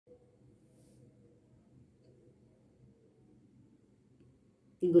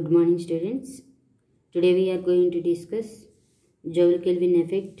Good morning students. Today we are going to discuss Joule Kelvin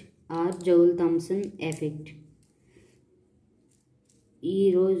effect or Joule Thompson effect.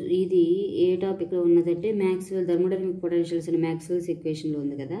 ఇది ఏ టాపిక్లో ఉన్నదంటే Maxwell thermodynamic potentials అనే Maxwell's ఈక్వేషన్లో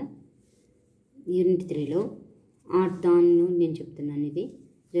ఉంది కదా, unit 3లో దాన్ని నేను చెప్తున్నాను. ఇది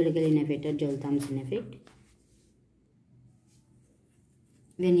Joule Kelvin effect or Joule Thompson effect.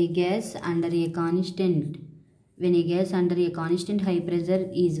 When a gas under a constant high pressure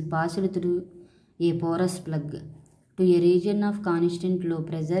is passed through a porous plug to a region of constant low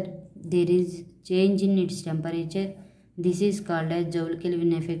pressure, there is change in its temperature. This is called as Joule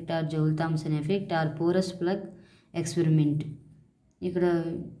Kelvin effect or Joule Thompson effect or porous plug experiment. ఇక్కడ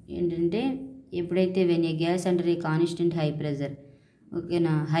ఏంటంటే ఎప్పుడైతే when a gas under a constant high pressure,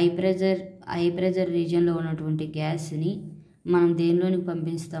 ఓకేనా, high pressure రీజియన్లో ఉన్నటువంటి గ్యాస్ని మనం దేనిలోనికి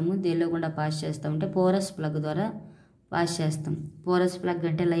పంపిస్తాము, దేనిలో కూడా పాస్ చేస్తామంటే పోరస్ ప్లగ్ ద్వారా పాస్ చేస్తాం. పోరస్ ప్లగ్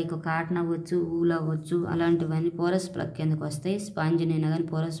అంటే లైక్ కాటన్ అవ్వచ్చు, ఊల్ అవ్వచ్చు, అలాంటివన్నీ పోరస్ ప్లగ్ కిందకు వస్తాయి. స్పాంజినైనా కానీ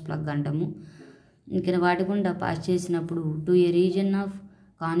పోరస్ ప్లగ్ అంటాము. ఇంకా వాటి గుండా పాస్ చేసినప్పుడు to A reason of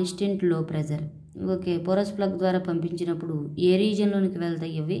constant లో ప్రెజర్, ఓకే, పోరస్ ప్లగ్ ద్వారా పంపించినప్పుడు ఏ రీజియన్లోనికి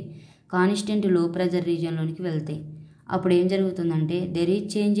వెళ్తాయి? అవి కాన్స్టెంట్ లో ప్రెజర్ రీజియన్లోనికి వెళ్తాయి. అప్పుడు ఏం జరుగుతుందంటే there is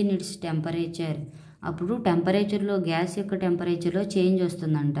change in it's temperature. అప్పుడు టెంపరేచర్లో గ్యాస్ యొక్క టెంపరేచర్లో చేంజ్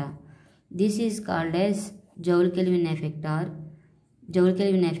వస్తుందంట. This is called as Joule Kelvin effect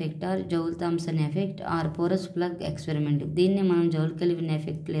or Joule Thompson effect or porous plug experiment. దీన్ని మనం Joule Kelvin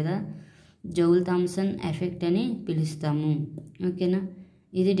effect లేదా Joule Thompson effect అని పిలుస్తాము. ఓకేనా,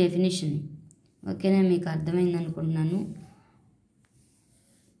 ఇది డెఫినేషన్. ఓకేనా, మీకు అర్థమైంది అనుకుంటున్నాను.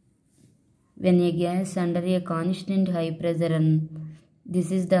 When a gas under a constant high pressure, and this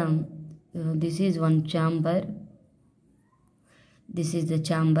is one chamber, this is the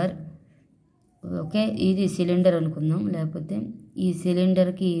chamber, okay, ఇది సిలిండర్ అనుకుందాం. లేకపోతే ఈ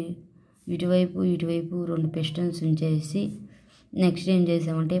సిలిండర్కి ఇటువైపు రెండు పిస్టన్స్ ఉంచేసి నెక్స్ట్ ఏం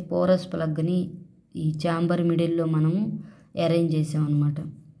చేసామంటే పోరస్ ప్లగ్ని ఈ ఛాంబర్ మిడిల్లో మనము అరేంజ్ చేసామన్నమాట.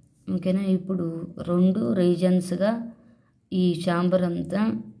 ఓకేనా, ఇప్పుడు రెండు రీజన్స్గా ఈ ఛాంబర్ అంతా,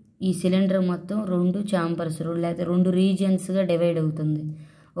 ఈ సిలిండర్ మొత్తం రెండు ఛాంబర్స్ లేకపోతే రెండు రీజియన్స్గా డివైడ్ అవుతుంది.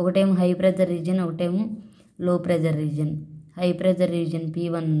 ఒకటేమో హై ప్రెజర్ రీజియన్, ఒకటేమో లో pressure region. High pressure region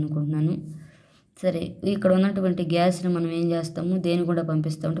P1 అనుకుంటున్నాను. సరే, ఇక్కడ ఉన్నటువంటి గ్యాస్ని మనం ఏం చేస్తాము, దేని కూడా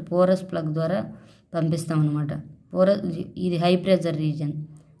పంపిస్తామంటే పోరస్ ప్లగ్ ద్వారా పంపిస్తాం అనమాట. ఇది high pressure region.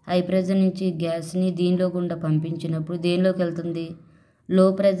 High pressure నుంచి గ్యాస్ని దీనిలో గుండా పంపించినప్పుడు దేనిలోకి వెళ్తుంది? లో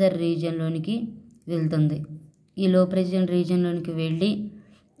ప్రెజర్ రీజియన్లోనికి వెళ్తుంది. ఈ లో ప్రెజర్ రీజియన్లోనికి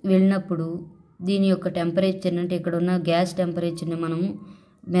వెళ్ళినప్పుడు దీని యొక్క టెంపరేచర్, అంటే ఇక్కడ ఉన్న గ్యాస్ టెంపరేచర్ని మనము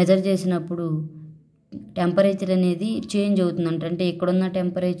మెజర్ చేసినప్పుడు టెంపరేచర్ అనేది చేంజ్ అవుతుందంట. అంటే ఇక్కడున్న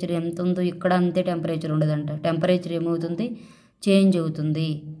టెంపరేచర్ ఎంత ఉందో ఇక్కడ అంతే టెంపరేచర్ ఉండదంట. టెంపరేచర్ ఏమవుతుంది? చేంజ్ అవుతుంది.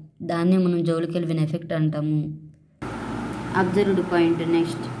 దాన్నే మనం జౌల్ కెల్విన్ ఎఫెక్ట్ అంటాము. Observed point.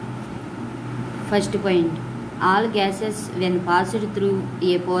 Next first point, all gases when passed through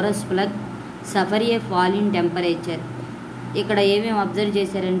a porous plug suffer A fall in temperature. ఇక్కడ ఏమేమి అబ్జర్వ్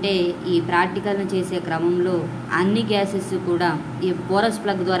చేశారంటే ఈ ప్రాక్టికల్ని చేసే క్రమంలో అన్ని గ్యాసెస్ కూడా ఈ పోరస్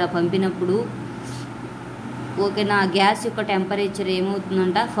ప్లగ్ ద్వారా పంపినప్పుడు ఓకేనా, గ్యాస్ యొక్క టెంపరేచర్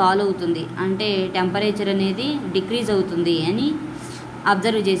ఏమవుతుందంట? ఫాల్ అవుతుంది. అంటే టెంపరేచర్ అనేది డిక్రీజ్ అవుతుంది అని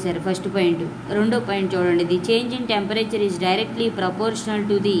అబ్జర్వ్ చేశారు. First point. రెండో పాయింట్ చూడండి, the change in temperature is directly proportional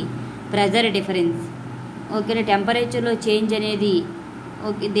to the pressure difference. ఓకేనా, టెంపరేచర్లో చేంజ్ అనేది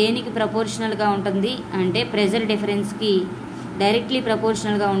ఓకే దేనికి ప్రపోర్షనల్గా ఉంటుంది అంటే ప్రెజర్ డిఫరెన్స్కి డైరెక్ట్లీ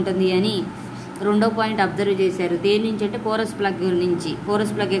ప్రపోర్షనల్గా ఉంటుంది అని రెండో పాయింట్ అబ్జర్వ్ చేశారు. దేని నుంచి అంటే పోరస్ ప్లగ్ నుంచి,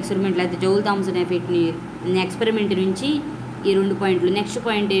 పోరస్ ప్లగ్ ఎక్స్పెరిమెంట్ లేదా జౌల్ థామ్సన్ ఎఫెక్ట్ని ఎక్స్పెరిమెంట్ నుంచి ఈ రెండు పాయింట్లు. నెక్స్ట్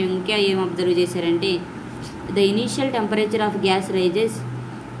పాయింట్ ఇంకా ఏం అబ్జర్వ్ చేశారంటే the initial temperature of gas rises.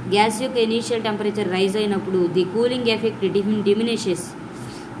 Gas యొక్క ఇనీషియల్ టెంపరేచర్ రైజ్ అయినప్పుడు the cooling effect డిమినిషెస్.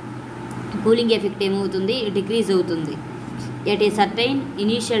 Cooling effect ఏమవుతుంది? డిక్రీజ్ అవుతుంది. At a certain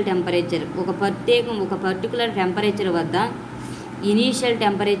initial temperature, ఒక పర్టికులర్ టెంపరేచర్ వద్ద ఇనీషియల్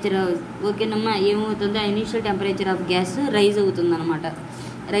టెంపరేచర్ ఓకేనమ్మా ఏమవుతుందో ఆ initial temperature of gas rise అవుతుంది అనమాట.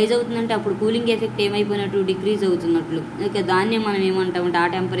 రైజ్ అవుతుందంటే అప్పుడు కూలింగ్ ఎఫెక్ట్ ఏమైపోయినట్టు? డిక్రీజ్ అవుతున్నట్లు. ఓకే, దాన్నే మనం ఏమంటామంటే ఆ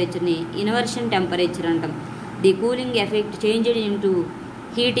టెంపరేచర్ని ఇన్వర్షన్ టెంపరేచర్ అంటాం. The cooling effect changed into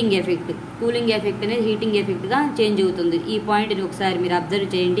heating effect. Cooling effect అనేది హీటింగ్ ఎఫెక్ట్గా చేంజ్ అవుతుంది. ఈ పాయింట్ని ఒకసారి మీరు అబ్జర్వ్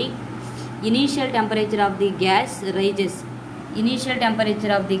చేయండి. Initial temperature of the gas rises. Initial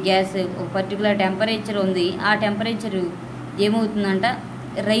temperature of the gas, ఒక పర్టికులర్ టెంపరేచర్ ఉంది, ఆ టెంపరేచర్ ఏమవుతుందంట?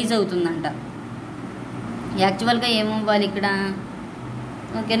 రైజ్ అవుతుందంట. యాక్చువల్గా ఏమవ్వాలి ఇక్కడ?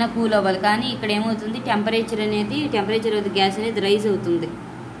 ఓకేనా, కూల్ అవ్వాలి. కానీ ఇక్కడ ఏమవుతుంది? టెంపరేచర్ ఆఫ్ ది గ్యాస్ అనేది రైజ్ అవుతుంది.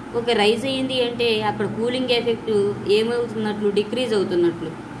 ఓకే, రైజ్ అయ్యింది అంటే అక్కడ కూలింగ్ ఎఫెక్ట్ ఏమవుతున్నట్లు, డిక్రీజ్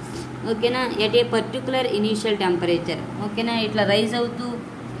అవుతున్నట్లు. ఓకేనా, at a particular initial temperature. ఓకేనా, ఇట్లా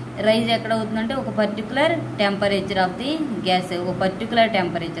రైజ్ ఎక్కడ అవుతుందంటే ఒక particular temperature of the gas, ఒక పర్టికులర్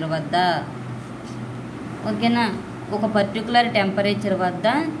టెంపరేచర్ వద్ద. ఓకేనా, ఒక పర్టికులర్ టెంపరేచర్ వద్ద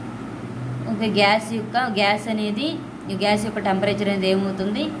ఒక గ్యాస్ యొక్క టెంపరేచర్ అనేది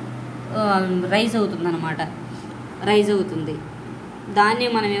ఏమవుతుంది, రైజ్ అవుతుంది అన్నమాట, రైజ్ అవుతుంది. దాన్ని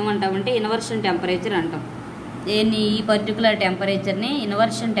మనం ఏమంటామంటే ఇన్వర్షన్ టెంపరేచర్ అంటాం. ఈ పర్టికులర్ టెంపరేచర్ని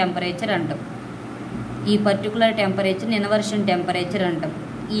ఇన్వర్షన్ టెంపరేచర్ అంటాం. ఈ పర్టికులర్ టెంపరేచర్ని ఇన్వర్షన్ టెంపరేచర్ అంటాం.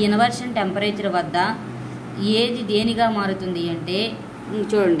 ఈ ఇన్వర్షన్ టెంపరేచర్ వద్ద ఏది దేనిగా మారుతుంది అంటే,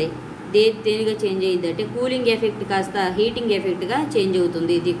 చూడండి, దేనిగా చేంజ్ అయ్యింది అంటే కూలింగ్ ఎఫెక్ట్ కాస్త హీటింగ్ ఎఫెక్ట్గా చేంజ్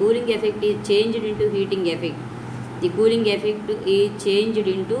అవుతుంది. The cooling effect is changed into heating effect. The cooling effect is changed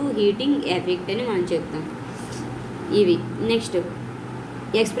into heating effect అని మనం చెప్తాం. ఇవి next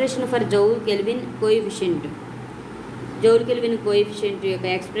expression for joule kelvin coefficient. Joule kelvin coefficient యొక్క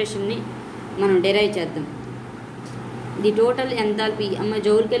ఎక్స్ప్రెషన్ని మనం డెరైవ్ చేద్దాం. The total enthalpy.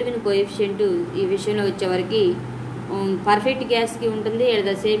 Joule kelvin coefficient ఈ విషయంలో వచ్చేవరకు పర్ఫెక్ట్ గ్యాస్కి ఉంటుంది, at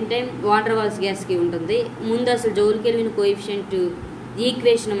the same time water walls గ్యాస్కి ఉంటుంది. ముందు అసలు జౌల్ కెల్విన్ కోఎఫిషియంట్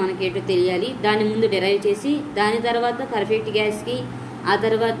ఈక్వేషన్ మనకేటో తెలియాలి, దాన్ని ముందు డెరైవ్ చేసి దాని తర్వాత పర్ఫెక్ట్ గ్యాస్కి, ఆ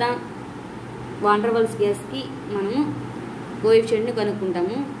తర్వాత వాటర్ వాల్స్ గ్యాస్కి మనము కోఎఫిషియంట్ని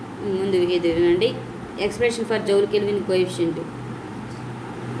కనుక్కుంటాము. ముందు ఇది వినండి. Expression for joule kelvin coefficient.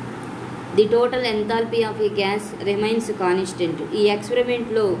 The total enthalpy of A gas remains constant. ఈ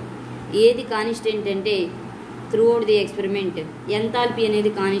ఎక్స్పెరిమెంట్లో ఏది కాన్స్టెంట్ అంటే through out the experiment enthalpy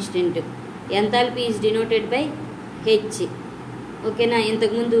అనేది constant. Enthalpy is denoted by H. ఓకేనా,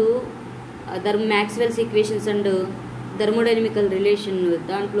 ఇంతకుముందు మ్యాక్స్వెల్స్ ఈక్వేషన్స్ అండ్ థర్మోడైనమికల్ రిలేషన్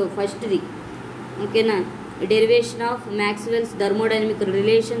దాంట్లో ఫస్ట్ది. ఓకేనా, derivation of Maxwell's థర్మోడైనమికల్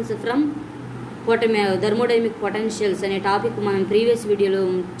relations from thermodynamic potentials అనే టాపిక్ మనం ప్రీవియస్ వీడియోలో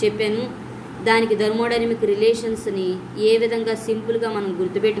చెప్పాను. దానికి థర్మోడైనమిక్ రిలేషన్స్ని ఏ విధంగా సింపుల్గా మనం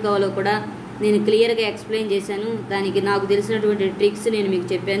గుర్తుపెట్టుకోవాలో కూడా నేను క్లియర్గా ఎక్స్ప్లెయిన్ చేశాను. దానికి నాకు తెలిసినటువంటి ట్రిక్స్ నేను మీకు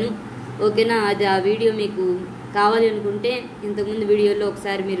చెప్పాను. ఓకేనా, అది ఆ వీడియో మీకు కావాలి అనుకుంటే ఇంతకుముందు వీడియోలో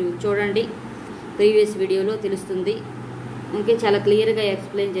ఒకసారి మీరు చూడండి, ప్రీవియస్ వీడియోలో తెలుస్తుంది. ఓకే, చాలా క్లియర్గా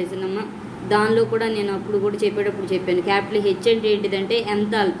ఎక్స్ప్లెయిన్ చేశానమ్మా. దానిలో కూడా నేను అప్పుడు కూడా చెప్పేటప్పుడు చెప్పాను, క్యాపిటల్ హెచ్ అంటే ఏంటిదంటే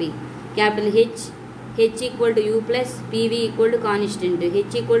enthalpy. Capital H equal to you plus PV equal to constant.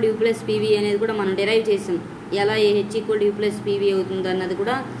 H equal to you plus PV అనేది కూడా మనం డెరైవ్ చేసాం. ఎలా H equal to you plus PV అవుతుంది అన్నది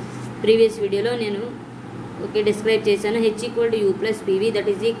కూడా ప్రీవియస్ వీడియోలో నేను డిస్క్రైబ్ చేశాను. H equal to you plus PV that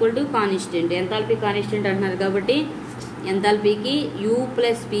is equal to constant. Enthalpy constant అంటున్నారు కాబట్టి ఎంథాల్పీకి you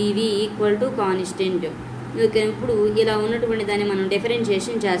plus PV equal to constant. Okay, ఇప్పుడు ఇలా ఉన్నటువంటి దాన్ని మనం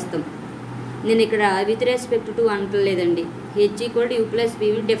డిఫరెన్షియేషన్ చేస్తాం. నేను ఇక్కడ with respect to అంటలేదండి, H equal to you plus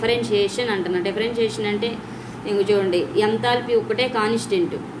PV differentiation అంటున్నా. డిఫరెన్షియేషన్ అంటే ఇంక చూడండి, ఎంథాల్పీ ఒకటే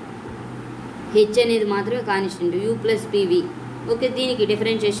కాన్స్టెంట్, హెచ్ అనేది మాత్రమే constant, you plus PV. Okay, దీనికి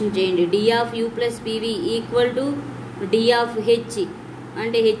డిఫరెన్షియేషన్ చేయండి. D of you plus PV equal to D of H.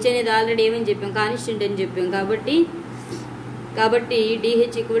 అంటే హెచ్ అనేది ఆల్రెడీ ఏమని చెప్పాం, కాన్స్టెంట్ అని చెప్పాం కాబట్టి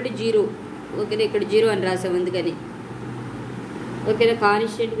డిహెచ్ ఈక్వల్ టు 0. ఓకేనా, ఇక్కడ 0 అని రాసాం అందుకని. ఓకేనా,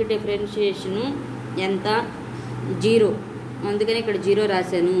 కాన్స్టెంట్కి డిఫరెన్షియేషను ఎంత 0, అందుకని ఇక్కడ 0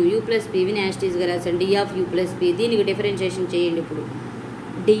 రాశాను. యూ ప్లస్ పీవీని యాస్టీస్గా రాశాను, D of you plus P. దీనికి డిఫరెన్షియేషన్ చేయండి. ఇప్పుడు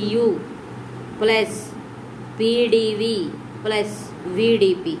డియూ ప్లస్ పీడివి ప్లస్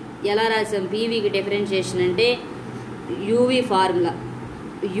విడిపి ఎలా రాసాం? పీవీకి డిఫరెన్షియేషన్ అంటే యూవి ఫార్ములా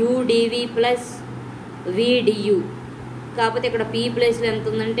యూడివి ప్లస్ విడియు. కాకపోతే ఇక్కడ పీ ప్లేస్లో ఎంత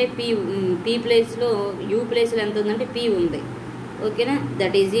ఉందంటే పీ ప్లేస్లో యూ ప్లేస్లో ఎంత ఉందంటే పీ ఉంది. ఓకేనా,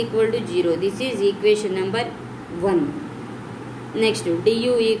 that is equal to 0. This is equation number 1. Next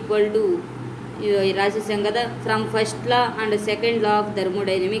Diu equal to రాసేసాం కదా, from first law and second law of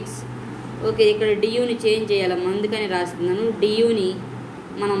thermodynamics. Okay, ఇక్కడ డియూని చేంజ్ చేయాలమ్మా, అందుకని రాస్తున్నాను. డియూని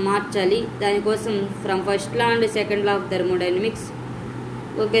మనం మార్చాలి, దానికోసం from first law and second law of thermodynamics.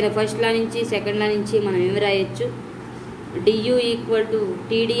 ఓకేనా, ఫస్ట్ లా నుంచి సెకండ్ లా నుంచి మనం ఏమి రాయొచ్చు? Diu equal to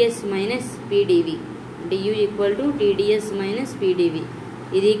TDS minus PDV. Diu equal to TDS minus PDV.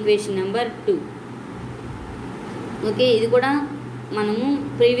 ఇది ఈక్వేషన్ నెంబర్ 2. ఓకే, ఇది కూడా మనము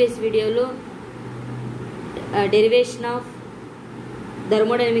ప్రీవియస్ వీడియోలో derivation of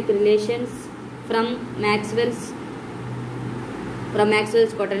thermodynamic relations from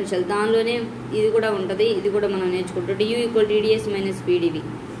Maxwell's potential దానిలోనే ఇది కూడా ఉంటుంది. ఇది కూడా మనం నేర్చుకుంటాం. Diu equal TDS minus PDV.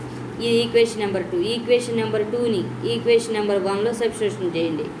 ఇది ఈక్వేషన్ నెంబర్ 2. ఈక్వేషన్ నెంబర్ 2ని ఈక్వేషన్ నెంబర్ 1లో సబ్స్టిట్యూషన్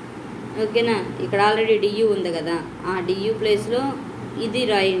చేయండి. ఓకేనా, ఇక్కడ ఆల్రెడీ డియూ ఉంది కదా, ఆ డియూ ప్లేస్లో ఇది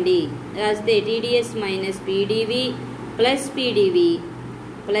రాయండి. రాస్తే TDS minus PDV plus PDV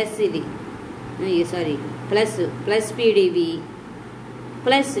plus ఇది sorry plus PDV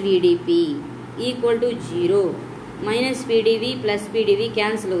plus వీడిపి equal to 0 minus PDV plus PDV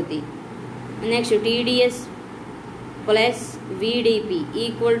cancel అవుతాయి. Next TDS plus వీడిపి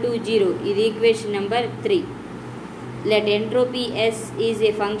equal to 0. ఇది equation number 3. Let entropy yes is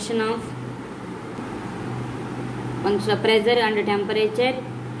a function of pressure and temperature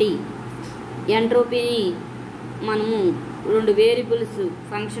T. ఎంట్రోపీని మనము 2 variables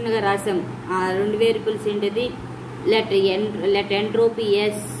ఫంక్షన్గా రాసాం. ఆ 2 variables ఏంటిది? Let entropy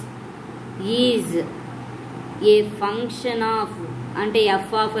yes is a function of అంటే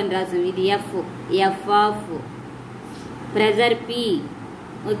F of అని రాసాం. ఇది ఎఫ్ ఆఫ్ ప్రెజర్ పి,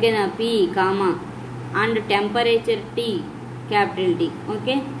 ఓకేనా, P comma and temperature T, capital T.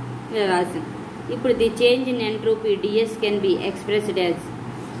 Okay, రాసాం. ఇప్పుడు the change in entropy DS can be expressed as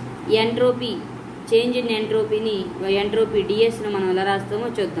entropy change in ఎంట్రోపీని entropy డిఎస్ను మనం ఎలా రాస్తామో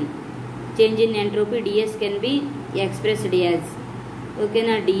చూద్దాం. Change in entropy DS can be expressed as,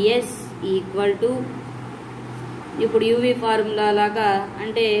 ఓకేనా, DS equal to ఇప్పుడు UV formula లాగా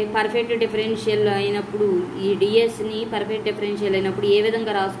అంటే పర్ఫెక్ట్ డిఫరెన్షియల్ అయినప్పుడు ఈ డిఎస్ని పర్ఫెక్ట్ డిఫరెన్షియల్ అయినప్పుడు ఏ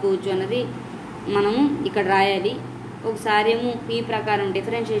విధంగా రాసుకోవచ్చు అన్నది మనము ఇక్కడ రాయాలి. ఒకసారి ఏమో పి ప్రకారం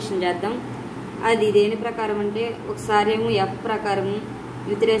డిఫరెన్షియేషన్ చేద్దాం. అది దేని ప్రకారం అంటే ఒకసారి ఏమో ఎఫ్ ప్రకారం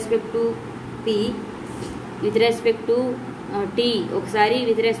with respect to P, with respect to tea ఒకసారి,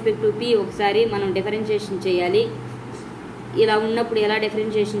 విత్ రెస్పెక్ట్ టు పి ఒకసారి మనం డిఫరెన్షియేషన్ చేయాలి. ఇలా ఉన్నప్పుడు ఎలా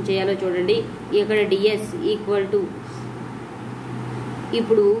డిఫరెన్షియేషన్ చేయాలో చూడండి. ఇక్కడ డిఎస్ ఈక్వల్ టు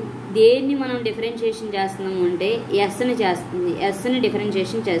ఇప్పుడు దేన్ని మనం డిఫరెన్షియేషన్ చేస్తున్నాము అంటే ఎస్ని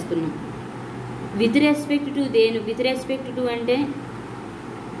డిఫరెన్షియేషన్ చేస్తున్నాం. విత్ రెస్పెక్ట్ టు దేని విత్ రెస్పెక్ట్ టు అంటే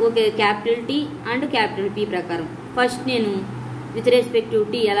okay capital T and capital P ప్రకారం. ఫస్ట్ నేను విత్ రెస్పెక్ట్ టు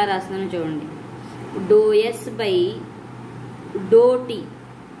టీ ఎలా రాస్తున్నానో చూడండి. Do yes by do tea,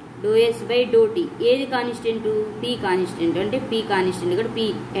 do yes by do tea ఏది కాన్స్టెంట్? పి కాన్స్టెంట్ అంటే P constant, ఇక్కడ P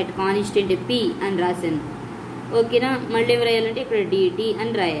eight constant P అని రాశాను. ఓకేనా, మళ్ళీ ఏం రాయాలంటే ఇక్కడ డిటి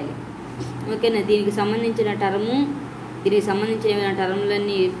అని రాయాలి. ఓకేనా, దీనికి సంబంధించిన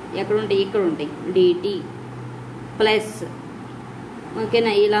టర్ములన్నీ ఎక్కడ ఉంటాయి? ఇక్కడ ఉంటాయి. డిటి ప్లస్,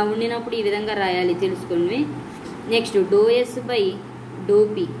 ఓకేనా, ఇలా ఉండినప్పుడు ఈ విధంగా రాయాలి, తెలుసుకోండి. Next do yes by do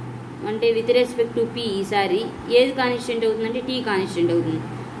P అంటే విత్ రెస్పెక్ట్ టు పి ఈసారి ఏది కాన్స్టెంట్ అవుతుందంటే టీ కాన్స్టెంట్ అవుతుంది.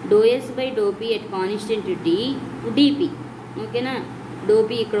 Do yes by do P eight constant tea DP, ఓకేనా.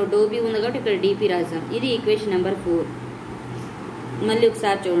 డోపి ఇక్కడ డోపి ఉంది కాబట్టి ఇక్కడ డిపి రాసాం. ఇది ఈక్వేషన్ నెంబర్ 4. మళ్ళీ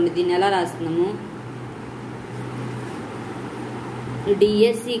ఒకసారి చూడండి దీన్ని ఎలా రాస్తున్నాము.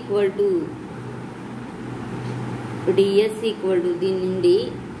 డిఎస్ ఈక్వల్ టు దీని నుండి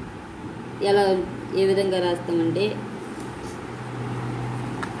ఏ విధంగా రాస్తామంటే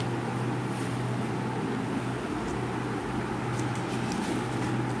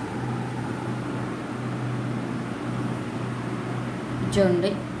చూడండి,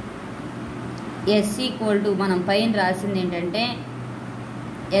 ఎస్ ఈక్వల్ టు మనం పైన రాసింది ఏంటంటే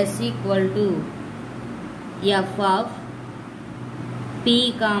S equal to F of P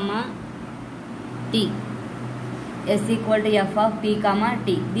comma tea, S equal to F of P comma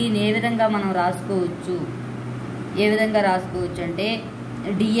tea. దీన్ని ఏ విధంగా మనం రాసుకోవచ్చు అంటే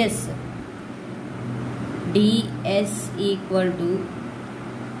డిఎస్ ఈక్వల్ టు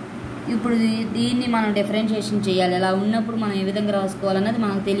ఇప్పుడు దీన్ని మనం డిఫరెన్షియేషన్ చేయాలి. అలా ఉన్నప్పుడు మనం ఏ విధంగా రాసుకోవాలన్నది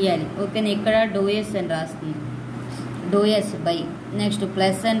మనకు తెలియాలి. ఓకేనా, ఇక్కడ డో ఎస్ అని రాస్తుంది. Do yes by next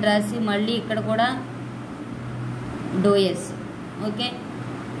plus అని రాసి మళ్ళీ ఇక్కడ కూడా do yes. Okay,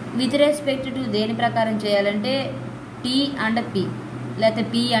 with respect to దేని ప్రకారం చేయాలంటే టీ అండ్ పి లేకపోతే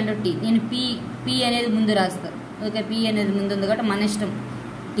పి అండ్ టీ. నేను పి అనేది ముందు రాస్తాను. ఓకే, పి అనేది ముందు ఉంది కాబట్టి మన ఇష్టం.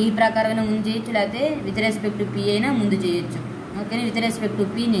 టీ ప్రకారమైనా ముందు చేయొచ్చు, లేకపోతే విత్ రెస్పెక్ట్ టు పి అయినా ముందు చేయొచ్చు. Okay, with respect to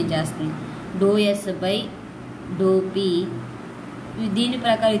P నేను చేస్తున్నాను. Do yes by do P దీని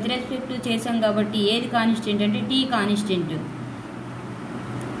ప్రకారం విత్ రెస్పెక్ట్ టు చేసాం కాబట్టి ఏది కాన్స్టెంట్ అంటే tea constant.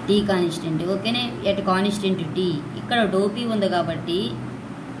 ఓకేనే, at constant tea ఇక్కడ డో పి ఉంది కాబట్టి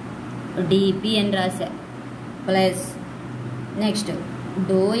డిపి అని రాసా plus next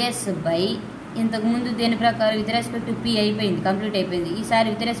do yes by ఇంతకుముందు దేని ప్రకారం విత్ రెస్పెక్ట్ టు పి అయిపోయింది, కంప్లీట్ అయిపోయింది. ఈసారి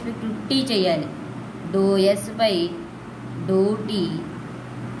విత్ రెస్పెక్ట్ టు టీ చేయాలి. Do yes by do tea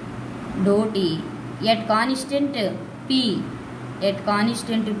at constant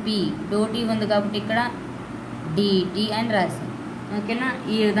P do tea ఉంది కాబట్టి ఇక్కడ డిటి అని రాసాం. ఓకేనా,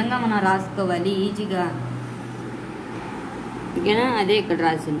 ఈ విధంగా మనం రాసుకోవాలి ఈజీగా. ఓకేనా, అదే ఇక్కడ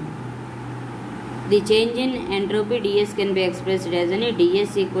రాసింది. The change in entropy DS can be expressed as అని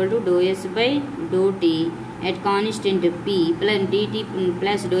DS equal to do yes by do tea at constant P plus DT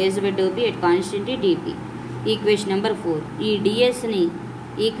plus do yes by do P eight constant DP. Equation number 4. ఈ డిఎస్ని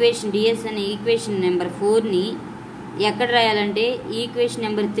equation DS అనే equation number 4ని ఎక్కడ రాయాలంటే equation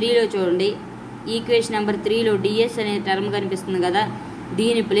number 3లో చూడండి. Equation number 3లో DS అనే term కనిపిస్తుంది కదా,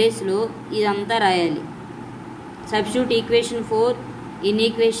 దీని ప్లేస్లో ఇదంతా రాయాలి. Substitute equation 4 in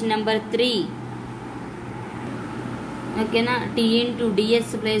equation number 3. ఓకేనా. టీ ఇంటూ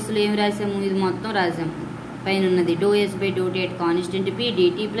డిఎస్ ప్లేస్లో ఏం రాసాము, ఇది మొత్తం రాసాము. పైన ఉన్నది ∂S/∂T at constant P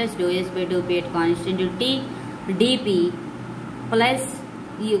dt plus ∂S/∂P at constant T dP plus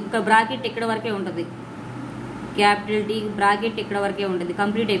ఈ యొక్క బ్రాకెట్ ఇక్కడ వరకే ఉంటుంది, క్యాపిటల్ T బ్రాకెట్ ఇక్కడ వరకే ఉంటుంది.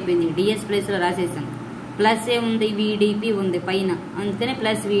 కంప్లీట్ అయిపోయింది. డిఎస్ ప్లేస్లో రాసేసాం. ప్లస్ ఏముంది, VDP ఉంది పైన, అందుకనే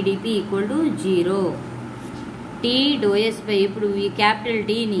plus VDP equal to 0. T ∂S by ఇప్పుడు ఈ క్యాపిటల్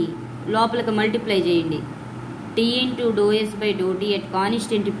Tని లోపలికి మల్టిప్లై చేయండి. T into ∂S/∂T at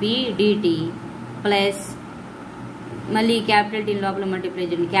constant P dt plus మళ్ళీ క్యాపిటల్ T లోపల మల్టిప్లై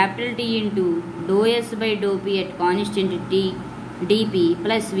చేయండి. Capital T into ∂S/∂P at constant T dP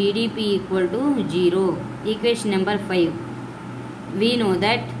plus VDP equal to 0. Equation number 5. We know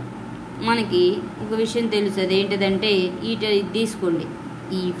that మనకి ఒక విషయం తెలుసు, అదేంటిదంటే ఇది తీసుకోండి.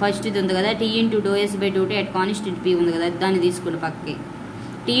 ఈ ఫస్ట్ ఇది ఉంది కదా, T into ∂S/∂T at constant P ఉంది కదా, దాన్ని తీసుకోండి పక్కకి.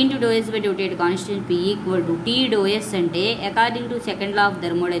 T into ∂S/∂T at constant P equal to T ∂S అంటే according to second law of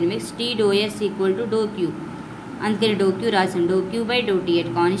thermodynamics T ∂S equal to ∂Q. అందుకని ∂Q రాసాం. ∂Q/∂T at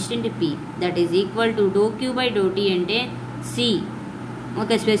constant P that is equal to ∂Q/∂T అంటే C,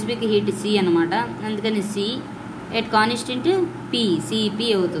 ఒక specific heat C అనమాట. అందుకని C at constant P CP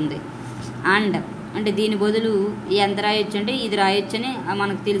అవుతుంది. And అంటే దీని బదులు ఎంత రాయొచ్చు అంటే ఇది రాయొచ్చని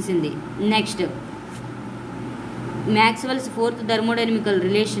మనకు తెలిసింది. నెక్స్ట్ మ్యాక్స్వెల్స్ 4th థర్మోడైనమికల్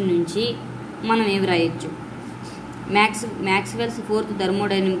రిలేషన్ నుంచి మనం ఏమి రాయొచ్చు, మ్యాక్స్వెల్స్ 4th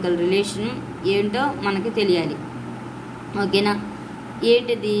థర్మోడైనమికల్ రిలేషన్ ఏంటో మనకి తెలియాలి. ఓకేనా.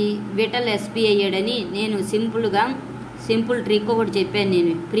 ఏంటిది, విటల్ ఎస్పీ అయ్యాడని నేను సింపుల్ ట్రిక్ ఒకటి చెప్పాను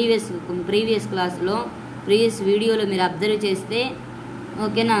నేను ప్రీవియస్ క్లాస్లో, ప్రీవియస్ వీడియోలో మీరు అబ్జర్వ్ చేస్తే.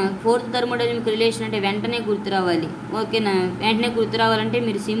 ఓకేనా. 4th థర్మోడైనమిక్ రిలేషన్ అంటే వెంటనే గుర్తు రావాలి. ఓకేనా. వెంటనే గుర్తు రావాలంటే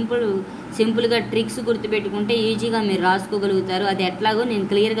మీరు సింపుల్గా ట్రిక్స్ గుర్తుపెట్టుకుంటే ఈజీగా మీరు రాసుకోగలుగుతారు. అది ఎట్లాగో నేను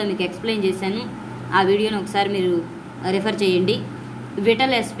క్లియర్గా మీకు ఎక్స్ప్లెయిన్ చేశాను. ఆ వీడియోని ఒకసారి మీరు రిఫర్ చేయండి.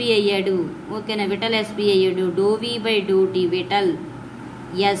 విటల్ ఎస్పీ అయ్యాడు. ఓకేనా. విటల్ ఎస్పీ అయ్యాడు. ∂V/∂T విటల్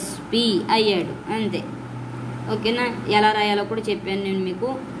ఎస్పీ అయ్యాడు, అంతే. ఓకేనా. ఎలా రాయాలో కూడా చెప్పాను నేను మీకు.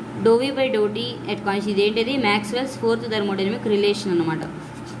 ∂V/∂T at కాన్స్టెంట్, ఇదేంటిది మ్యాక్స్వెల్స్ 4th థర్మోడైనమిక్ రిలేషన్ అనమాట.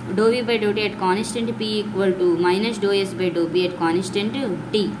 ∂V/∂T at constant P equal to minus ∂S/∂P at constant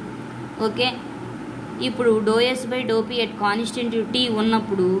T. Okay. ఇప్పుడు ∂S/∂P at కాన్స్టెంట్ T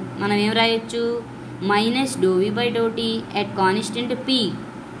ఉన్నప్పుడు మనం ఏం రాయొచ్చు, minus ∂V/∂T at constant P.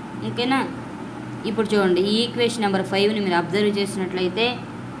 ఓకేనా. ఇప్పుడు చూడండి, ఈ ఈక్వేషన్ నెంబర్ 5ని మీరు అబ్జర్వ్ చేసినట్లయితే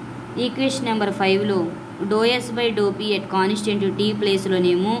equation number 5లో ∂S/∂P at constant T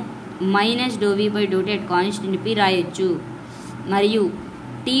ప్లేస్లోనేమో minus ∂V/∂T at constant P రాయొచ్చు. మరియు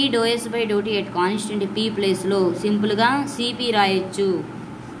T ∂S/∂T at constant P ప్లేస్లో సింపుల్గా CP రాయొచ్చు.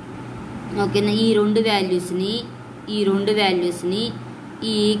 ఓకేనా. ఈ రెండు వాల్యూస్ని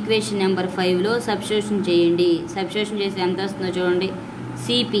ఈ ఈక్వేషన్ నెంబర్ 5లో సబ్స్టిట్యూషన్ చేయండి. సబ్స్టిట్యూషన్ చేసి ఎంత వస్తుందో చూడండి,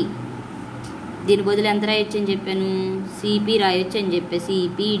 CP. దీని బదులు ఎంత రాయొచ్చు అని చెప్పాను, CP రాయొచ్చు అని చెప్పే,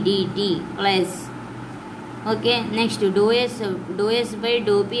 CP dt plus. Okay. Next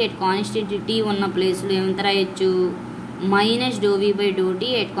 ∂S/∂P at constant T ఉన్న ప్లేస్లో ఎంత రాయొచ్చు, minus ∂V/∂T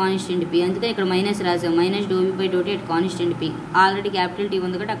at constant P. అందుకే ఇక్కడ మైనస్ రాసాం, minus ∂V/∂T at constant P. Already capital T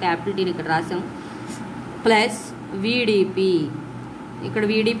ఉంది కాబట్టి ఆ క్యాపిటల్ Tని ఇక్కడ రాసాం. ప్లస్ VDP, ఇక్కడ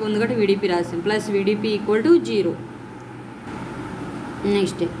VDP ఉంది కాబట్టి VDP రాసాం. Plus VDP equal to 0.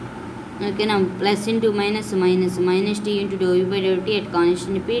 Next ఓకేనా. Plus into minus minus T into ∂V/∂T at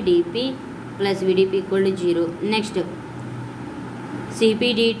constant P dP plus VDP equal to 0. Next CP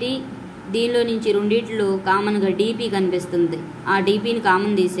dt. దీనిలో నుంచి రెండింటిలో కామన్గా DP కనిపిస్తుంది. ఆ DPని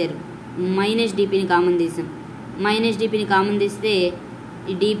కామన్ తీశారు, మైనస్ DPని కామన్ తీసాం. మైనస్ DPని కామన్ తీస్తే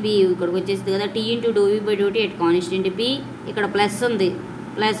ఈ DP ఇక్కడికి వచ్చేస్తుంది కదా. T into ∂V/∂T at constant P. ఇక్కడ ప్లస్ ఉంది,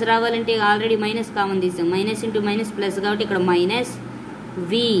 ప్లస్ రావాలంటే ఆల్రెడీ మైనస్ కామన్ తీసాం. మైనస్ ఇంటూ మైనస్ ప్లస్ కాబట్టి ఇక్కడ మైనస్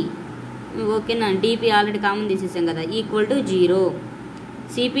V. ఓకేనా. DP ఆల్రెడీ కామన్ తీసేసాం కదా, equal to 0.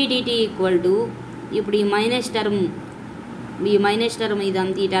 CP dt equal to, ఇప్పుడు ఈ మైనస్ టర్మ్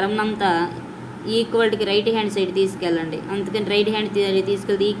ఇదంతా, ఈ టర్మ్ అంతా ఈక్వల్కి రైట్ హ్యాండ్ సైడ్ తీసుకెళ్ళండి. అందుకని రైట్ హ్యాండ్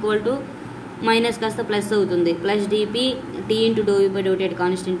తీసుకెళ్తే ఈక్వల్ టు మైనస్ కాస్త ప్లస్ అవుతుంది. Plus DP T into ∂V/∂T at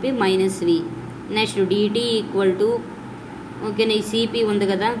constant P minus V. Next dt equal to, ఓకేనా, ఈ CP ఉంది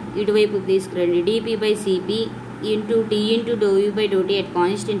కదా ఇటువైపు తీసుకురండి, DP/CP into T into ∂V/∂T at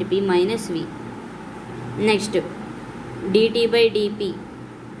constant P minus V. Next dt/dP,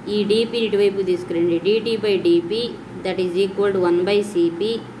 ఈ DPని ఇటువైపు తీసుకురండి, dt/dP that is equal to 1/Cp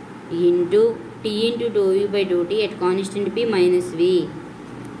into T into dV/dt at constant P minus V.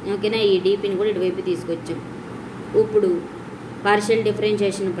 ఓకేనా, ఈ dPని కూడా ఇటువైపు తీసుకొచ్చాం. ఇప్పుడు పార్షియల్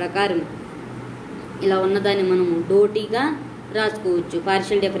డిఫరెన్షియేషన్ ప్రకారం ఇలా ఉన్నదాన్ని మనము డోటీగా రాసుకోవచ్చు.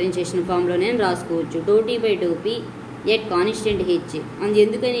 పార్షియల్ డిఫరెన్షియేషన్ ఫామ్లోనే రాసుకోవచ్చు. ∂T/∂P at constant H.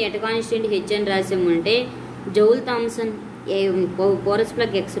 ఎందుకని ఎట్ కాన్స్టెంట్ హెచ్ అని రాసామంటే జౌల్ థామ్సన్ పోరస్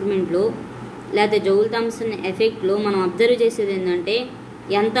ప్లగ్ ఎక్స్పెరిమెంట్లో లేకపోతే జౌల్ థామ్సన్ ఎఫెక్ట్లో మనం అబ్జర్వ్ చేసేది ఏంటంటే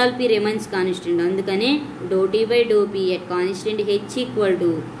ఎంథాల్పీ రిమైన్స్ కాన్స్టెంట్. అందుకనే ∂T/∂P at constant H equal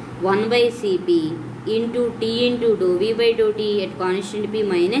to 1/Cp into T into dV/dt at constant P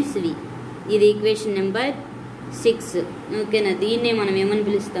minus V. ఇది equation number 6. ఓకేనా, దీన్నే మనం ఏమని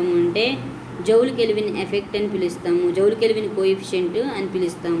పిలుస్తాము అంటే జౌల్ కెల్విన్ ఎఫెక్ట్ అని పిలుస్తాము, జౌల్ కెల్విన్ కోఎఫిషియంట్ అని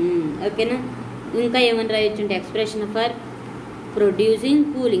పిలుస్తాము. ఓకేనా, ఇంకా ఏమని రాయొచ్చు అంటే expression for producing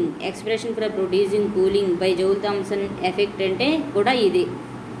cooling, expression for producing cooling by joule Thomson effect అంటే కూడా ఇది.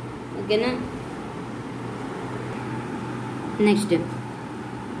 ఓకేనా, next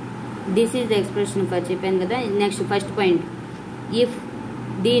this is the expression for చెప్పాను కదా. నెక్స్ట్ ఫస్ట్ పాయింట్, ఇఫ్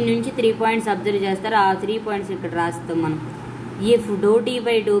దీని నుంచి 3 పాయింట్స్ అబ్జర్వ్ చేస్తారు, ఆ 3 పాయింట్స్ ఇక్కడ రాస్తాం మనం. If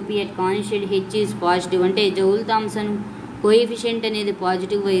 ∂T/∂P at constant H is positive అంటే జౌల్ థామ్సన్ కోఎఫిషియంట్ అనేది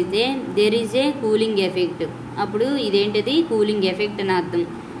పాజిటివ్ అయితే there is a cooling effect. అప్పుడు ఇదేంటిది కూలింగ్ ఎఫెక్ట్ అని అర్థం.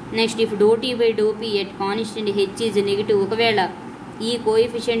 Next if ∂T/∂P at constant H is negative, ఒకవేళ ఈ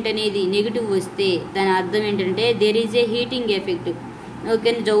కోఎఫిషియంట్ అనేది నెగిటివ్ వస్తే దాని అర్థం ఏంటంటే there is a heating effect.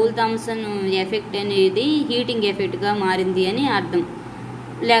 Okay, joule Thomson effect అనేది హీటింగ్ ఎఫెక్ట్గా మారింది అని అర్థం.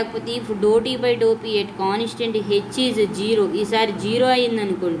 లేకపోతే if ∂T/∂P at constant H is 0, ఈసారి 0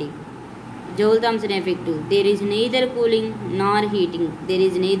 అయిందనుకోండి joule Thomson effect, there is neither cooling Nar heating. There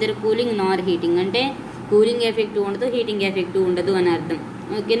is neither cooling Nar heating అంటే cooling effect ఉండదు, heating effect ఉండదు అని అర్థం.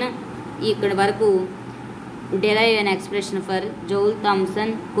 ఓకేనా, ఇక్కడ వరకు derive an expression for joule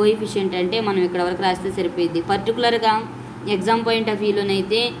Thomson coefficient అంటే మనం ఇక్కడ వరకు రాస్తే సరిపోయింది. పర్టికులర్గా ఎగ్జామ్ పాయింట్ ఆఫ్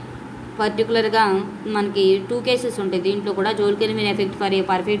వ్యూలోనైతే పర్టికులర్గా మనకి 2 కేసెస్ ఉంటాయి. దీంట్లో కూడా joule kelvin effect for a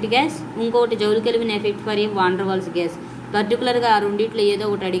perfect gas, ఇంకొకటి joule kelvin effect for a వాండర్వాల్స్ gas. పర్టికులర్గా ఆ రెండిట్లో ఏదో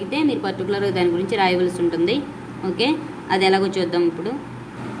ఒకటి అడిగితే మీరు పర్టికులర్గా దాని గురించి రాయవలసి ఉంటుంది. ఓకే, అది ఎలాగో చూద్దాం. ఇప్పుడు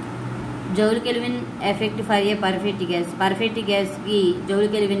joule kelvin effect for a perfect gas, perfect గ్యాస్కి joule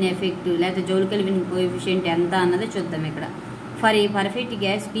kelvin effect లేకపోతే జౌల్ కెల్విన్ కోఎఫిషియంట్ ఎంత అన్నది చూద్దాం. ఇక్కడ for a perfect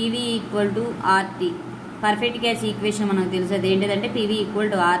gas PV equal to RT. Perfect gas equation మనకు తెలుసు, అది ఏంటిదంటే PV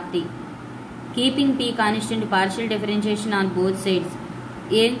equal to RT. Keeping P constant partial differentiation on both sides.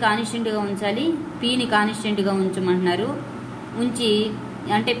 ఏం కాన్స్టెంట్గా ఉంచాలి, Pని కాన్స్టెంట్గా ఉంచమంటున్నారు. ఉంచి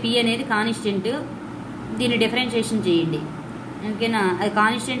అంటే P అనేది కాన్స్టెంట్, దీన్ని డిఫరెన్షియేషన్ చేయండి. ఓకేనా, అది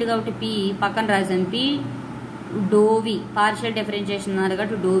కాన్స్టెంట్ కాబట్టి P పక్కన రాసాం. P ∂V పార్షియల్ డిఫరెన్షియేషన్ అన్నారు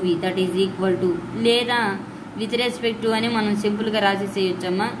కాబట్టి ∂V that is equal to, లేదా విత్ రెస్పెక్ట్ అని మనం సింపుల్గా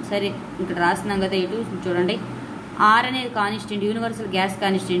రాసేసేయచ్చమ్మా. సరే, ఇక్కడ రాస్తున్నాం కదా, ఇటు చూడండి. R అనేది కాన్స్టెంట్, యూనివర్సల్ గ్యాస్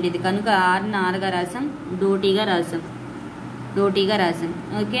కాన్స్టెంట్ ఇది కనుక Rని Rగా రాసాం, ∂Tగా రాసాం.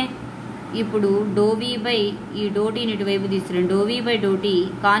 ఓకే, ఇప్పుడు ∂V బై ఈ ∂Tని ఇటువైపు తీసుకురండి. ∂V/∂T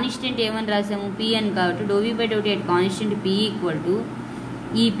కాన్స్టెంట్ ఏమని రాసాము P అని కాబట్టి ∂V/∂T at constant P equal to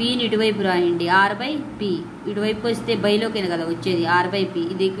ఈ Pని ఇటువైపు రాయండి R/P. ఇటువైపు వస్తే బైలోకి కదా వచ్చేది R/P.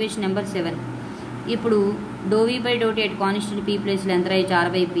 ఇది ఈక్వేషన్ నెంబర్ 7. ఇప్పుడు ∂V/∂T అట్ కాన్స్టెంట్ P ప్లేస్లో ఎంత రాయొచ్చు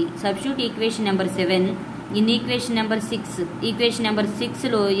R/P. Substitute equation number 7 in equation number 6. Equation number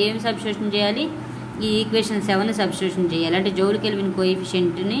 6లో ఏం సబ్స్టిట్యూషన్ చేయాలి, ఈ ఈక్వేషన్ 7 సబ్స్టిట్యూషన్ చేయాలి. అంటే జౌల్ కెల్విన్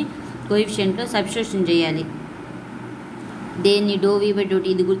కోఎఫిషియంట్లో సబ్స్టిట్యూషన్ చేయాలి. దేన్ని ∂V/∂T,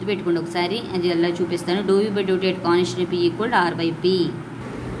 ఇది గుర్తుపెట్టుకోండి ఒకసారి, అది ఎలా చూపిస్తాను. ∂V/∂T at constant P equal R/P.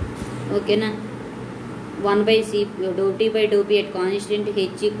 ఓకేనా, 1/C ∂T/∂P at constant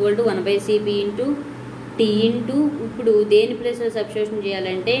H equal to 1/Cp into T into, ఇప్పుడు దేని ప్లేస్లో సబ్స్టిట్యూషన్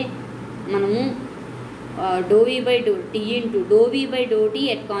చేయాలంటే మనము ∂V/T into ∂V/∂T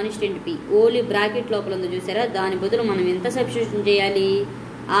at constant P. Only bracket లోపల ఉందో చూసారా, దాని బదులు మనం ఎంత సబ్స్టిట్యూషన్ చేయాలి,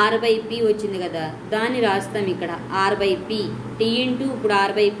 R/P వచ్చింది కదా, దాన్ని రాస్తాం ఇక్కడ R/P. T ఇంటూ ఇప్పుడు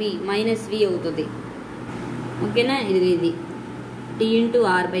R/P మైనస్ V అవుతుంది. ఓకేనా, ఇది T into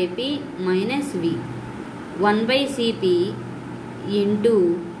R/P minus V 1/Cp into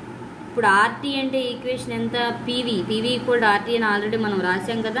ఇప్పుడు RT అంటే ఈక్వేషన్ ఎంత PV ఈక్వల్ RT అని ఆల్రెడీ మనం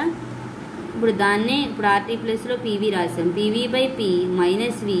రాసాం కదా. ఇప్పుడు దాన్నే ఇప్పుడు RT ప్లస్లో PV రాసాం. PV/P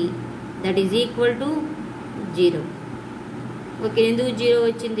minus V that is equal to 0. Okay, ఎందుకు 0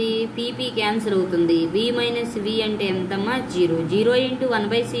 వచ్చింది, PP క్యాన్సిల్ అవుతుంది. V మైనస్ V అంటే ఎంతమ్మా 0. 0 ఇంటూ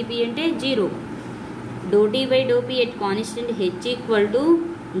 1/Cp అంటే 0. ∂T/∂P at constant H equal to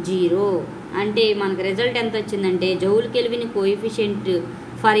 0. అంటే మనకు రిజల్ట్ ఎంత వచ్చిందంటే joule kelvin coefficient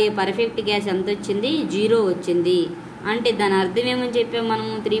for a perfect gas ఎంత వచ్చింది, 0 వచ్చింది. అంటే దాని అర్థం ఏమని చెప్పాము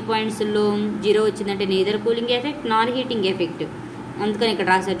మనము 3 పాయింట్స్లో 0 వచ్చిందంటే neither కూలింగ్ ఎఫెక్ట్ నార్ హీటింగ్ ఎఫెక్ట్. అందుకని ఇక్కడ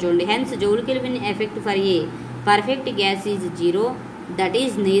రాశారు చూడండి. Hence joule kelvin effect for a perfect gas is 0, that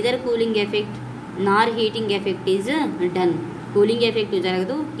is neither cooling effect Nar heating effect is done. Cooling effect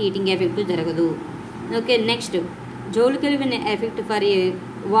జరగదు, హీటింగ్ ఎఫెక్ట్ జరగదు. Okay, next joule kelvin effect for a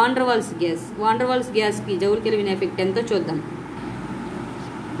వాండర్వాల్స్ gas. వాండర్వాల్స్ గ్యాస్కి joule kelvin effect ఎంతో చూద్దాం.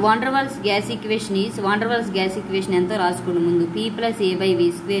 వాండర్వాల్స్ gas equation ఎంతో రాసుకోండి ముందు.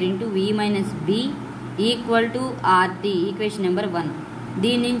 P+A/V² into V - B equal to RT, equation number 1.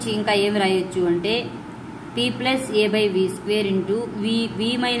 దీని నుంచి ఇంకా ఏమి రాయొచ్చు అంటే P+A/V² ఇంటూ V -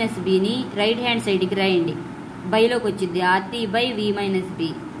 Bని రైట్ హ్యాండ్ సైడ్కి రాయండి, బైలోకి వచ్చింది RT/V - B.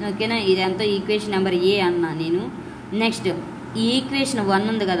 ఓకేనా, ఇదంతా ఈక్వేషన్ నెంబర్ ఏ అన్నా నేను. నెక్స్ట్ ఈ ఈక్వేషన్ 1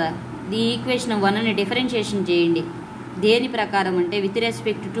 ఉంది కదా, ఈ ఈక్వేషన్ 1ని డిఫరెన్షియేషన్ చేయండి. దేని ప్రకారం అంటే with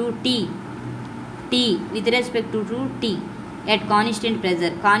respect to tea at constant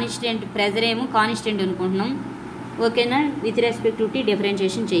pressure. Constant pressure ఏమో కాన్స్టెంట్ అనుకుంటున్నాం. ఓకేనా, with respect to tea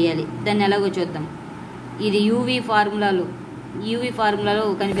differentiation చేయాలి. దాన్ని ఎలాగో చూద్దాం. ఇది యూవీ ఫార్ములాలో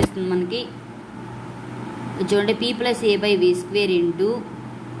కనిపిస్తుంది మనకి చూడండి. P+A/V² ఇంటూ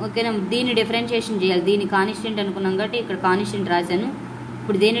ఓకేనా, దీన్ని డిఫరెన్షియేషన్ చేయాలి. దీన్ని కాన్స్టెంట్ అనుకున్నాం కాబట్టి ఇక్కడ కాన్స్టెంట్ రాశాను.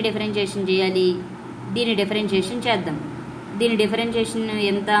 ఇప్పుడు దేన్ని డిఫరెన్షియేషన్ చేయాలి, దీన్ని డిఫరెన్షియేషన్ చేద్దాం. దీని డిఫరెన్షియేషన్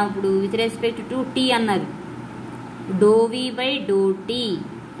ఎంత, ఇప్పుడు విత్ రెస్పెక్ట్ టు టీ అన్నారు. ∂V/∂T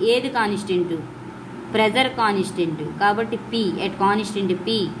ఏది కాన్స్టెంట్, ప్రెజర్ కాన్స్టెంట్ కాబట్టి P ఎట్ కాన్స్టెంట్ P.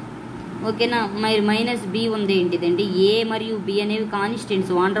 ఓకేనా, మరి -B ఉంది ఏంటిదంటే A మరియు B అనేవి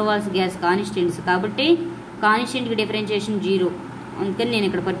కాన్స్టెంట్స్, వాండర్వాల్స్ గ్యాస్ కాన్స్టెంట్స్ కాబట్టి కాన్స్టెంట్కి డిఫరెన్షియేషన్ 0. అందుకని నేను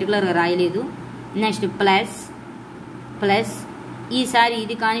ఇక్కడ పర్టికులర్గా రాయలేదు. నెక్స్ట్ ప్లస్ ఈసారి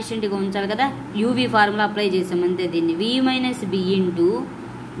ఇది కాన్స్టెంట్గా ఉంచాలి కదా, యూవీ ఫార్ములా అప్లై చేసాం అంతే. దీన్ని V - B ఇంటూ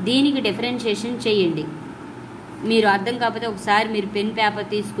దీనికి డిఫరెన్షియేషన్ చేయండి. మీరు అర్థం కాకపోతే ఒకసారి మీరు పెన్ పేపర్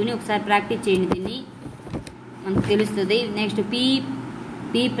తీసుకుని ఒకసారి ప్రాక్టీస్ చేయండి, దీన్ని మనకు తెలుస్తుంది. నెక్స్ట్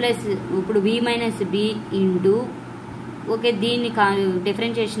P ప్లస్ ఇప్పుడు V - B ఇంటూ ఓకే, దీన్ని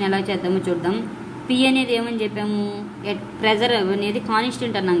డిఫరెన్షియేషన్ ఎలా చేద్దామో చూద్దాం. P అనేది ఏమని చెప్పాము, ప్రెజర్ అనేది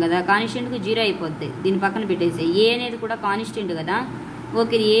కాన్స్టెంట్ అన్నాం కదా, కాన్స్టెంట్కు 0 అయిపోద్ది, దీని పక్కన పెట్టేసి. ఏ అనేది కూడా కాన్స్టెంట్ కదా,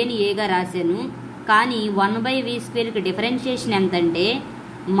 ఓకే ఏని ఏగా రాశాను. కానీ 1/V²కి డిఫరెన్షియేషన్ ఎంతంటే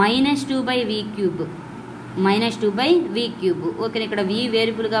 -2/V³. ఓకే, ఇక్కడ V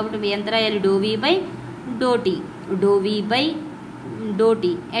వేరియబుల్ కాబట్టి ఎంత రాయాలి, ∂V/∂T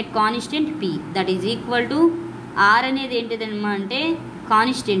at constant P that is equal to R అనేది ఏంటిదమ్మా అంటే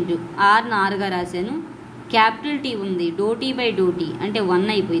కాన్స్టెంట్, ఆర్ని ఆర్గా రాశాను. క్యాపిటల్ T ఉంది, ∂T/∂T అంటే 1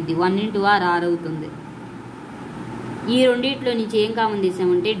 అయిపోయింది. 1 × R అవుతుంది. ఈ రెండిట్లో నుంచి ఏం common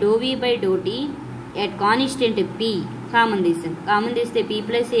తీసామంటే ∂V/∂T at constant P common తీసాం. కామన్ తీస్తే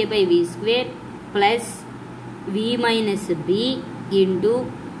P+A/V² plus V - B into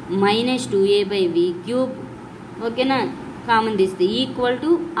 -2A/V³ ఓకేనా, కామన్ తీస్తే equal to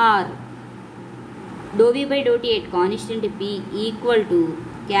R. ∂V/∂T at constant P equal to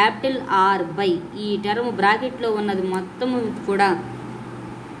capital R by ఈ టర్మ్ బ్రాకెట్లో ఉన్నది మొత్తం కూడా,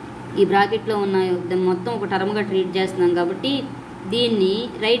 ఈ బ్రాకెట్లో ఉన్న మొత్తం ఒక టర్మ్గా ట్రీట్ చేస్తున్నాం కాబట్టి దీన్ని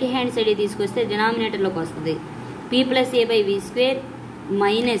రైట్ హ్యాండ్ సైడ్ తీసుకొస్తే డినామినేటర్లోకి వస్తుంది. P+A/V²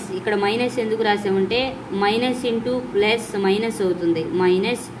 మైనస్, ఇక్కడ మైనస్ ఎందుకు రాసామంటే మైనస్ ఇంటూ ప్లస్ మైనస్ అవుతుంది,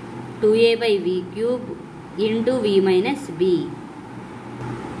 -2A/V³ into V - B.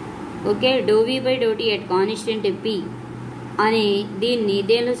 Okay, ∂V/∂T at constant P అని దీన్ని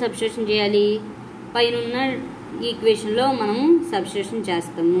దేనిలో సబ్స్టిట్యూషన్ చేయాలి, పైన ఈక్వేషన్లో మనము సబ్స్టిట్యూషన్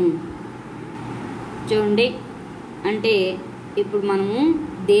చేస్తాము. చూడండి, అంటే ఇప్పుడు మనము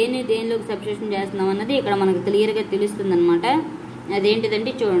దేనిలోకి సబ్స్టిట్యూషన్ చేస్తున్నాం అన్నది ఇక్కడ మనకు క్లియర్గా తెలుస్తుంది అనమాట.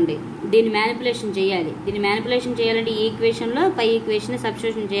 అదేంటిదంటే చూడండి, దీన్ని మ్యానిపులేషన్ చేయాలి. దీన్ని మ్యానిపులేషన్ చేయాలంటే ఈ ఈక్వేషన్లో పై ఈక్వేషన్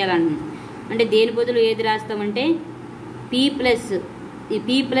సబ్స్టిట్యూషన్ చేయాలంటున్నాం. అంటే దేని బదులు ఏది రాస్తామంటే P+A/V²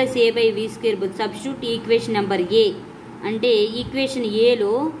 బదులు సబ్స్టిట్యూట్ ఈక్వేషన్ నెంబర్ ఏ అంటే ఈక్వేషన్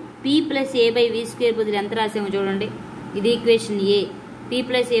ఏలో P+A/V² బదులు ఎంత రాసామో చూడండి. ఇది ఈక్వేషన్ ఏ.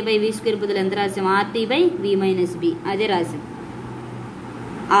 P+A/V² బదులు ఎంత రాసాము, RT/V - B అదే రాసాం.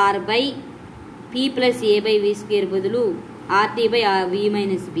 P+A/V² బదులు RT/V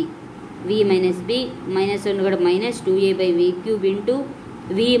 - B. V - B minus కూడా -2A/V³ into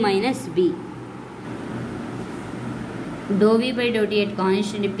V - B. ∂V/∂T at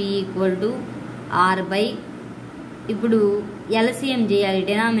constant P equal to R by, ఇప్పుడు ఎల్సిఎం చేయాలి,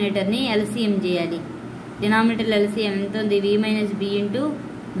 డినామినేటర్ని ఎల్సిఎం చేయాలి. డినామినేటర్ ఎల్సిఎం ఎంత ఉంది, V - B ఇంటూ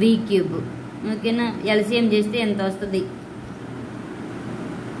V³. ఓకేనా, ఎల్సిఎం చేస్తే ఎంత వస్తుంది,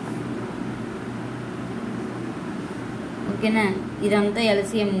 ఓకేనా, ఇదంతా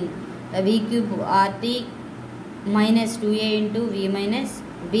LCM V³ RT minus 2a into v minus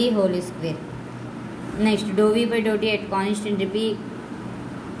b whole square. Next do v by do tea at constant p.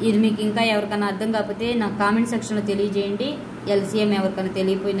 ఇది మీకు ఇంకా ఎవరికైనా అర్థం కాకపోతే నాకు కామెంట్ సెక్షన్లో తెలియజేయండి. ఎల్సిఎం ఎవరికైనా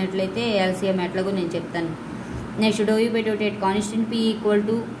తెలియపోయినట్లయితే ఎల్సిఎం ఎట్లాగో నేను చెప్తాను. Next do v by do tea at constant p equal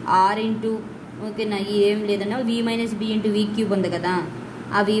to r into ఓకేనా ఏం లేదన్నా v minus b into v cube ఉంది కదా,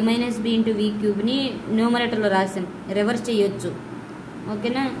 ఆ v minus b into v క్యూబ్ని న్యూమరేటర్లో రాసాం, రివర్స్ చేయొచ్చు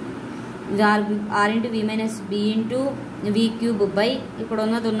ఓకేనా. Are into V minus B into V cube by ఇక్కడ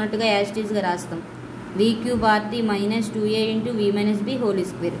ఉన్నట్టుగా యాస్టీస్గా రాస్తాం వి cube RT minus 2a into V minus B whole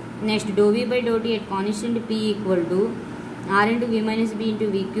square. Next do we by do tea at constant P equal to are into V minus B into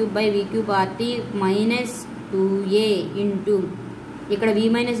V cube by we cube RT minus 2a into ఇక్కడ వి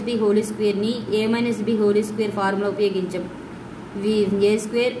minus B whole స్క్వేర్ని ఏ minus B whole square formula ఉపయోగించాం, ఏ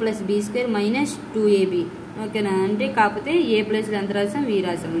square plus B square minus 2ab ఓకేనా. అంటే కాకపోతే ఏ ప్లస్లో ఎంత రాసాం వి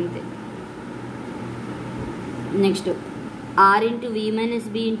రాసాం అంతే. Next are into V minus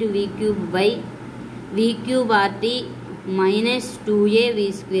B into V cube by we cube RT minus 2a V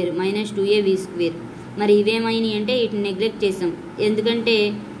square minus 2a V square. మరి ఇవేమైనాయి అంటే వీటిని నెగ్లెక్ట్ చేసాం, ఎందుకంటే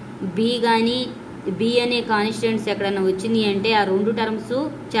బి కానీ బి అనే కాన్స్టెంట్స్ ఎక్కడన్నా వచ్చినాయి అంటే ఆ రెండు టర్మ్స్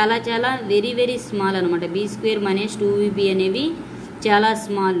చాలా చాలా వెరీ వెరీ స్మాల్ అనమాట. బి స్క్వేర్ మైనస్ 2b అనేవి చాలా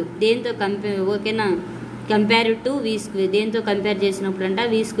స్మాల్. దేంతో ఓకేనా కంపేర్ టు వి స్క్వేర్, దేంతో కంపేర్ చేసినప్పుడు అంట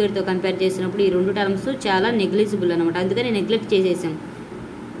వి స్క్వేర్తో కంపేర్ చేసినప్పుడు ఈ రెండు టర్మ్స్ చాలా నెగ్లిజిబుల్ అనమాట, అందుకని నెగ్లెక్ట్ చేసేసాం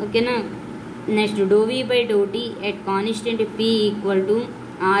ఓకేనా. Next do we by do tea at constant P equal to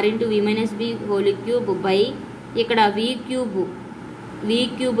are into V minus B whole cube by ఇక్కడ వి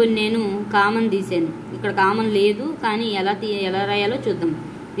క్యూబ్ నేను కామన్ తీసాను, ఇక్కడ కామన్ లేదు కానీ ఎలా రాయాలో చూద్దాం.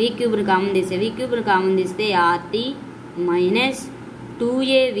 వి క్యూబ్ని కామన్ తీస్తే RT minus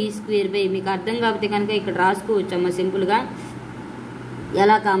 2a V square by, మీకు అర్థం కాకపోతే కనుక ఇక్కడ రాసుకోవచ్చమ్మా సింపుల్గా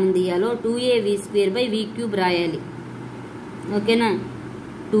ఎలా common తీయాలో. 2a V square by we cube రాయాలి ఓకేనా.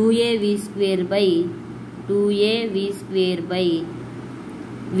 2a V square by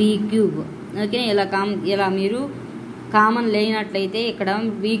we cube okay. ఇలా మీరు కామన్ లేనట్లయితే ఇక్కడ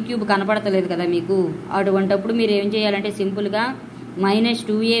వి క్యూబ్ కనపడతలేదు కదా మీకు, అటువంటప్పుడు మీరు ఏం చేయాలంటే సింపుల్గా minus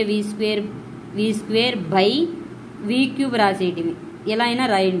 2a V square by we cube రాసేయటమి. ఎలా అయినా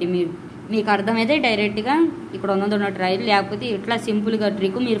రాయండి, మీకు అర్థమైతే డైరెక్ట్గా ఇక్కడ ఉన్నట్టు రాయండి, లేకపోతే ఇట్లా సింపుల్గా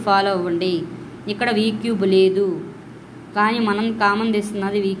ట్రిక్ మీరు ఫాలో అవ్వండి. ఇక్కడ వి క్యూబ్ లేదు కానీ మనం కామన్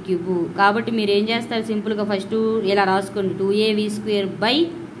తెస్తున్నది వి క్యూబ్, కాబట్టి మీరు ఏం చేస్తారు సింపుల్గా ఫస్ట్ ఇలా రాసుకోండి 2a V square by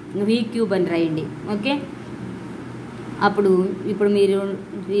we cube అని రాయండి ఓకే. ఇప్పుడు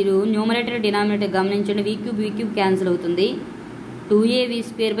మీరు న్యూమరేటర్ డినామినేటర్ గమనించండి, వి క్యూబ్ క్యాన్సిల్ అవుతుంది. 2a V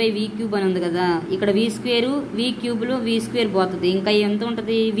square by we cube అని ఉంది కదా, ఇక్కడ వి స్క్వేరు వి క్యూబ్లో వి స్క్వేర్ పోతుంది, ఇంకా ఎంత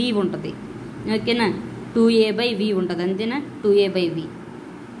ఉంటుంది వి ఉంటుంది ఓకేనా. 2a బై వి ఉంటుంది అంతేనా. 2a బై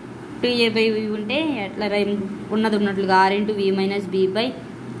వి ఉంటే ఎట్లా ఉన్నట్లుగా are into V minus B by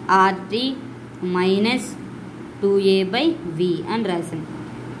RT minus 2a by వి అని రాసాం.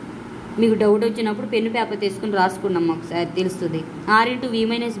 మీకు డౌట్ వచ్చినప్పుడు పెన్ను పేపర్ తీసుకుని రాసుకున్నాం, ఒకసారి తెలుస్తుంది. Are into V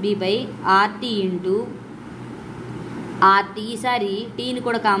minus B by RT into RT, ఈసారి టీని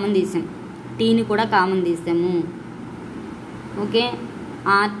కూడా కామన్ తీసాము ఓకే.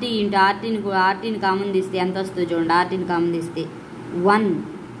 ఆర్టీ ఇంటూ ఆర్టీని కామన్ తీస్తే ఎంత వస్తుందో చూడండి. ఆర్టీని కామన్ తీస్తే 1,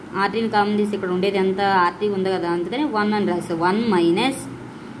 ఆర్టీని కామన్ తీస్తే ఇక్కడ ఉండేది ఎంత ఆర్టీ ఉంది కదా, అందుకని 1 అని రాస్తాం. 1 minus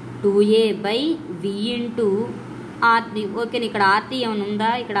 2a by V into RT ఓకేనా. ఇక్కడ ఆర్టీ ఏమైనా ఉందా,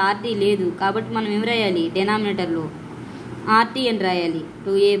 ఇక్కడ ఆర్టీ లేదు కాబట్టి మనం ఏం రాయాలి డినామినేటర్లో ఆర్టీ అని రాయాలి.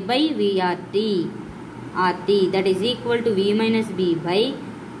 2a by we RT that is equal to V minus B by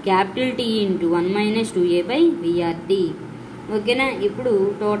capital T into 1 minus 2a by VRT ఓకేనా. ఇప్పుడు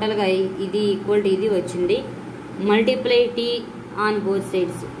టోటల్గా ఇది ఈక్వల్ టు ఇది వచ్చింది. Multiply tea on both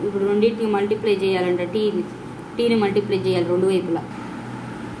sides. ఇప్పుడు రెండింటిని మల్టిప్లై చేయాలంటే టీని మల్టిప్లై చేయాలి రెండు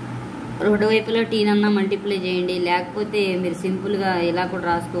వైపులా టీనన్నా మల్టిప్లై చేయండి, లేకపోతే మీరు సింపుల్గా ఇలా కూడా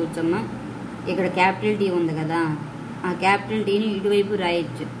రాసుకోవచ్చమ్మా. ఇక్కడ క్యాపిటల్ టీ ఉంది కదా, ఆ క్యాపిటల్ టీని ఇటువైపు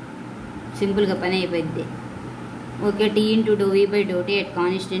రాయొచ్చు, సింపుల్గా పని అయిపోద్ది okay. Tea into do we by do tea at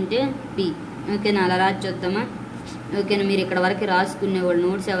constant P ఓకేనా. అలా రాచొద్దామా ఓకేనా. మీరు ఇక్కడ వరకు రాసుకునేవాళ్ళు,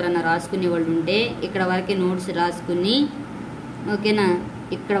 నోట్స్ ఎవరన్నా రాసుకునేవాళ్ళు ఉంటే ఇక్కడ వరకే నోట్స్ రాసుకుని ఓకేనా.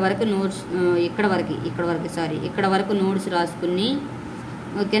 ఇక్కడ వరకు నోట్స్ రాసుకుని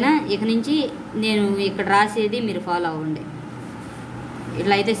ఓకేనా. ఇక నుంచి నేను ఇక్కడ రాసేది మీరు ఫాలో అవ్వండి,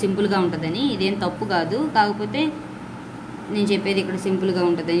 ఇట్లా అయితే సింపుల్గా ఉంటుందని. ఇదేం తప్పు కాదు, కాకపోతే నేను చెప్పేది ఇక్కడ సింపుల్గా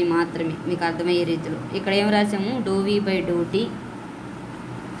ఉంటుందని మాత్రమే మీకు అర్థమయ్యే రీతిలో. ఇక్కడ ఏం రాసాము do we by do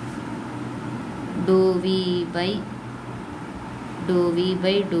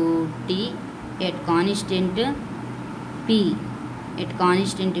tea at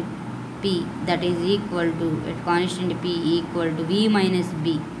constant p that is equal to at constant p equal to v minus b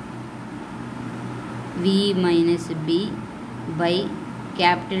by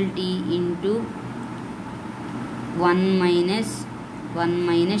capital T into 1 minus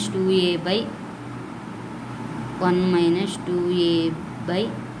 2a by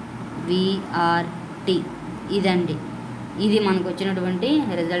VRT. ఇదండి, ఇది మనకు వచ్చినటువంటి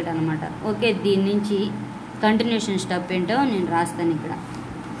రిజల్ట్ అనమాట. ఓకే, దీని నుంచి కంటిన్యూషన్ స్టెప్ ఏంటో నేను రాస్తాను. ఇక్కడ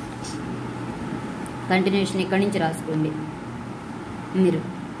కంటిన్యూషన్ ఇక్కడి నుంచి రాసుకోండి మీరు.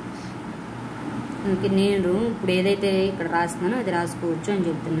 ఓకే, నేను ఇప్పుడు ఏదైతే ఇక్కడ రాస్తున్నానో అది రాసుకోవచ్చు అని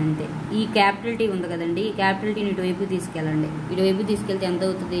చెప్తున్నాను అంతే. ఈ క్యాపిటల్ టీ ఉంది కదండి, ఈ క్యాపిటల్ టీని ఇటువైపు తీసుకెళ్ళండి. ఇటువైపు తీసుకెళ్తే ఎంత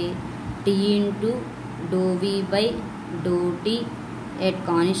అవుతుంది? Tea into do we by do tea at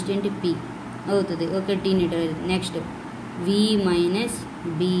constant P అవుతుంది. ఓకే, టీని next we minus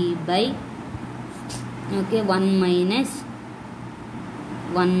B by okay 1 minus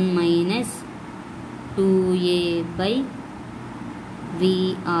 2a by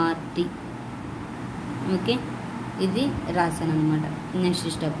VRT. Okay, ఇది రాశాను అనమాట. Next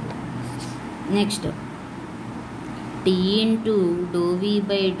step, next tea into do we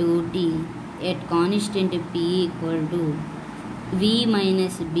by do tea at constant P equal to V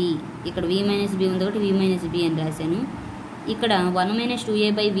minus B. ఇక్కడ వి minus B ఉంది కాబట్టి వి minus B అని రాశాను. ఇక్కడ 1 minus 2a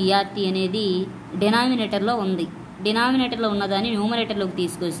by VRT అనేది డినామినేటర్లో ఉంది. డినామినేటర్లో ఉన్నదాన్ని న్యూమరేటర్లోకి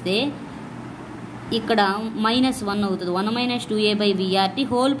తీసుకొస్తే ఇక్కడ -1 అవుతుంది. 1 minus 2a by VRT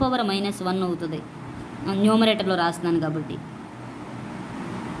whole power -1 అవుతుంది. న్యూమరేటర్లో రాస్తున్నాను కాబట్టి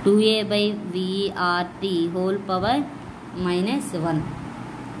 2a by VRT whole power -1.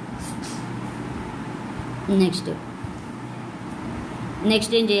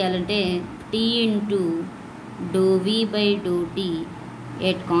 Next ఏం చేయాలంటే tea into do we by do tea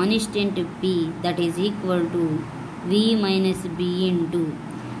at constant P that is equal to V minus B into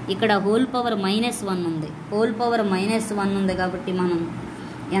ఇక్కడ హోల్ పవర్ -1 ఉంది. Whole power -1 ఉంది కాబట్టి మనం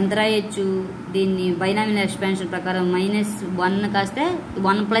ఎంత రాయొచ్చు? దీన్ని బైనామియల్ ఎక్స్పాన్షన్ ప్రకారం -1 కాస్తే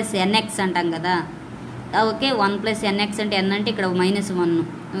 1 ప్లస్ ఎన్ఎక్స్ అంటాం కదా. ఓకే, 1 ప్లస్ ఎన్ఎక్స్ అంటే ఎన్ అంటే ఇక్కడ -1.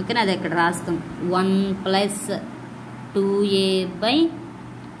 ఓకేనా, అది ఇక్కడ రాస్తాం. 1 ప్లస్ 2a బై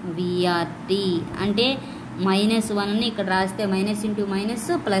విఆర్టీ అంటే -1ని ఇక్కడ రాస్తే మైనస్ ఇంటూ మైనస్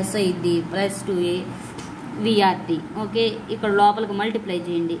ప్లస్ అయింది, ప్లస్ 2a విఆర్టీ. ఓకే, ఇక్కడ లోపలికి మల్టిప్లై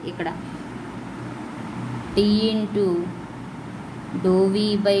చేయండి. ఇక్కడ tea into do we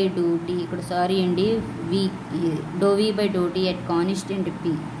by do tea, ఇక్కడ సారీ అండి do we by do tea at constant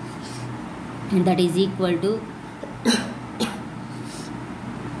P that is equal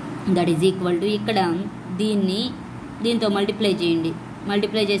to ఇక్కడ దీంతో మల్టిప్లై చేయండి.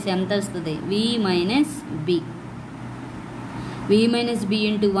 మల్టిప్లై చేసి ఎంత వస్తుంది? వి మైనస్ బి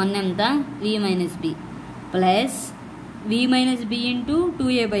ఇంటూ 1 ఎంత? వి minus B plus V minus B into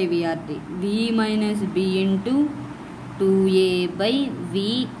 2a by VRT. We minus B into 2a by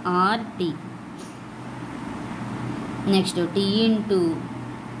VRT. Next tea into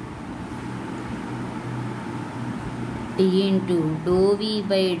do we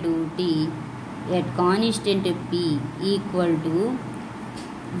by do tea at constant P equal to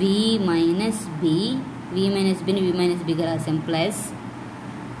V minus బిని we minus బిగా రాసాం plus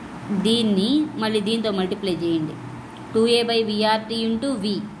దీన్ని మళ్ళీ దీంతో multiply చేయండి. 2a by VRT into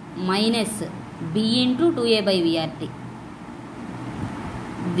V minus B into 2a by VRT.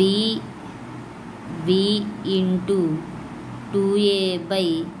 V into 2a by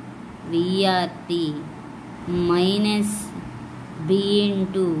VRT minus B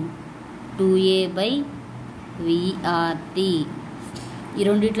into 2a by VRT. ఈ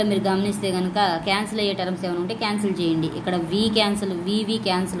రెండిట్లో మీరు గమనిస్తే కనుక క్యాన్సిల్ అయ్యే టర్మ్స్ ఏమైనా ఉంటే క్యాన్సిల్ చేయండి. ఇక్కడ వి క్యాన్సిల్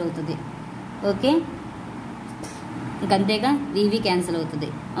అవుతుంది. ఓకే, ఇంకంతేగా, వివి క్యాన్సిల్ అవుతుంది.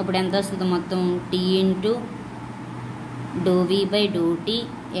 అప్పుడు ఎంత వస్తుంది మొత్తం? Tea into do we by do tea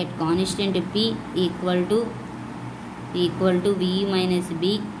at constant P equal to V minus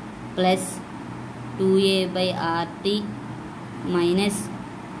B plus 2a by RT minus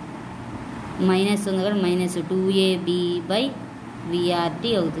ఉంది కదా మైనస్ 2ab బై విఆర్టీ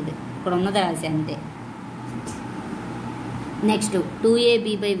అవుతుంది. ఇక్కడ ఉన్నది రాసి అంతే. నెక్స్ట్ 2ab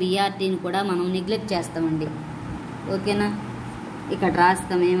బై విఆర్టీని కూడా మనం నెగ్లెక్ట్ చేస్తామండి. ఓకేనా, ఇక్కడ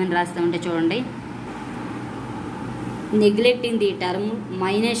రాస్తాం. ఏమని రాస్తామంటే చూడండి, neglecting the term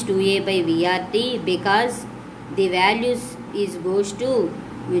minus 2a by VRT because the values is goes to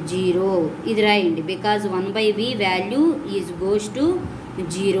 0. ఇది రాయండి. Because 1 by we value is goes to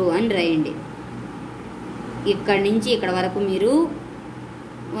 0 అని రాయండి. ఇక్కడి నుంచి ఇక్కడ వరకు మీరు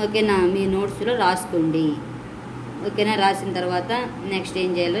ఓకేనా మీ నోట్స్లో రాసుకోండి. ఓకేనా, రాసిన తర్వాత నెక్స్ట్ ఏం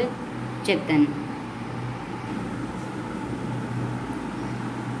చేయాలో చెప్తాను.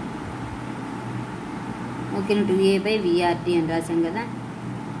 ఓకేనా 2a/VRT అని రాసాం కదా.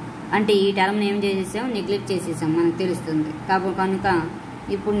 అంటే ఈ టర్మ్ని ఏం చేసేసాం, నెగ్లెక్ట్ చేసేసాం, మనకు తెలుస్తుంది. కనుక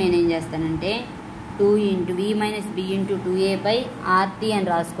ఇప్పుడు నేనేం చేస్తానంటే 2 × v - b × 2a/RT అని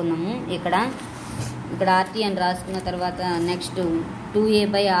రాసుకున్నాము. ఇక్కడ RT అని రాసుకున్న తర్వాత నెక్స్ట్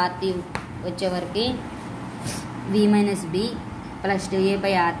 2a/RT వచ్చేవరకు v - b +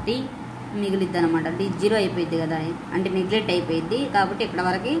 2a/RT మిగిలిద్ది అనమాట. అంటే 0 అయిపోయింది కదా, అంటే నెగ్లెక్ట్ అయిపోయింది. కాబట్టి ఇక్కడ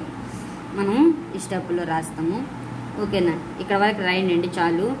వరకు మనం ఈ స్టెప్లో రాస్తాము. ఓకేనా, ఇక్కడ వరకు రాయండి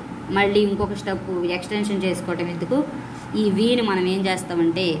చాలు. మళ్ళీ ఇంకొక స్టెప్ ఎక్స్టెన్షన్ చేసుకోవటం ఎందుకు, ఈ వీని మనం ఏం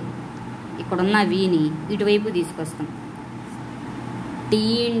చేస్తామంటే ఇక్కడున్న వీని ఇటువైపు తీసుకొస్తాం. t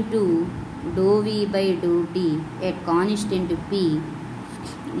 × ∂v/∂t at constant p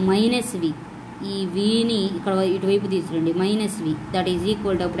 - v. ఈ వీని ఇక్కడ ఇటువైపు తీసుకురండి -v. That is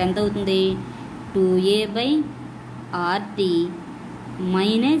equal to అప్పుడు ఎంత అవుతుంది 2a/RT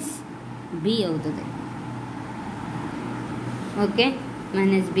 - b అవుతుంది. ఓకే,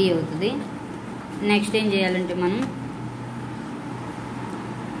 -b అవుతుంది. నెక్స్ట్ ఏం చేయాలంటే మనం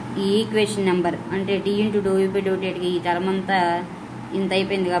ఈ ఈక్వేషన్ నెంబర్ అంటే t × ∂v/∂t ఈ టర్మ్ అంతా ఇంత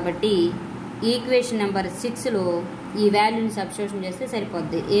అయిపోయింది కాబట్టి ఈక్వేషన్ నెంబర్ 6లో ఈ వాల్యూని సబ్స్టిట్యూషన్ చేస్తే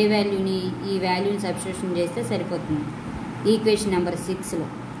సరిపోద్ది. ఏ వాల్యూని ఈ వాల్యూని సబ్స్టిట్యూషన్ చేస్తే సరిపోతుంది equation number 6లో.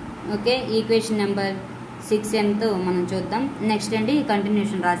 Okay, equation number 6 ఎంతో మనం చూద్దాం. నెక్స్ట్ అండి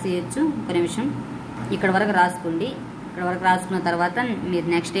కంటిన్యూషన్ రాసేయచ్చు. ఒక నిమిషం ఇక్కడ వరకు రాసుకోండి. ఇక్కడ వరకు రాసుకున్న తర్వాత మీరు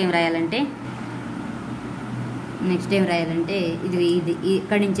నెక్స్ట్ ఏం రాయాలంటే ఇది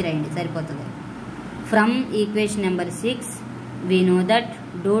ఇక్కడి నుంచి రాయండి సరిపోతుంది. From equation number 6 we know that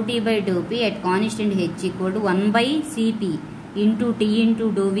 ∂t/∂p at constant h equal to 1/cp into t into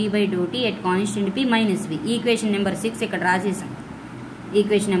 ∂v/∂t at constant p minus v. Equation number 6 ఇక్కడ రాసేసాం.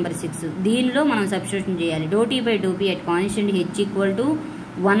 ఈక్వేషన్ నెంబర్ 6 దీనిలో మనం సబ్స్టిట్యూషన్ చేయాలి. ∂t/∂p at constant h equal to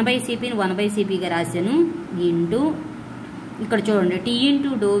 1/cp ని 1/cpగా రాశాను into ఇక్కడ చూడండి t into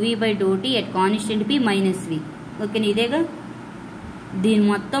 ∂v/∂t at constant p minus v. Okay, ఇదేగా. దీని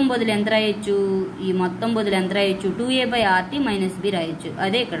మొత్తం బదులు ఎంత రాయొచ్చు, ఈ మొత్తం బదులు ఎంత రాయొచ్చు 2a/RT - b రాయొచ్చు.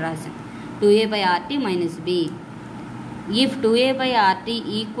 అదే ఇక్కడ రాసాం 2a/RT - b. If 2a/RT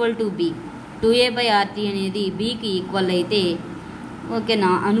equal to b, 2a/RT అనేది bకి ఈక్వల్ అయితే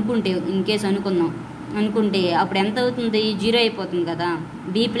ఓకేనా అనుకుంటే, ఇన్ కేస్ అనుకుంటే అప్పుడు ఎంత అవుతుంది 0 అయిపోతుంది కదా.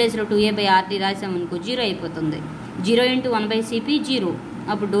 b ప్లేస్లో 2a/RT రాసామనుకో 0 అయిపోతుంది. 0 × 1/cp 0.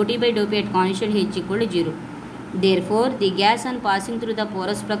 అప్పుడు ∂t/∂p at constant h equal to 0. Therefore, the gas on passing through the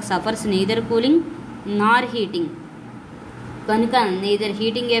porous plug suffers neither cooling nor heating. కనుక neither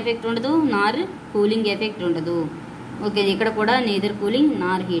heating effect ఉండదు nor cooling effect ఉండదు. ఓకే, ఇక్కడ కూడా neither cooling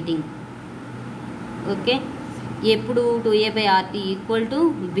nor heating. Okay, ఎప్పుడు 2a/RT equal to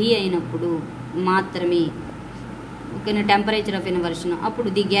b అయినప్పుడు మాత్రమే. ఓకేనా, temperature of inversion. అప్పుడు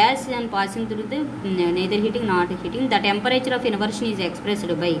the gas and passing through the neither heating not heating the temperature of inversion is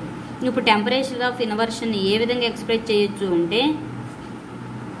expressed by. ఇప్పుడు temperature of inversion ఏ విధంగా express చేయొచ్చు అంటే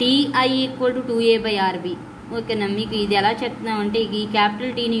TI equal to 2a/RB. ఓకేనా, మీకు ఇది ఎలా చెప్తున్నామంటే ఈ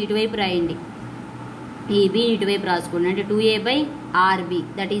క్యాపిటల్ టీని ఇటువైపు రాయండి, ఈ బిని ఇటువైపు రాసుకోండి. అంటే 2a/RB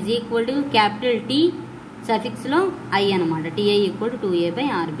that is equal to capital T సఫిక్స్లో I అనమాట. TI equal to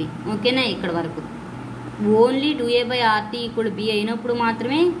 2a/RB. ఓకేనా, ఇక్కడ వరకు only 2a/RT equal to B అయినప్పుడు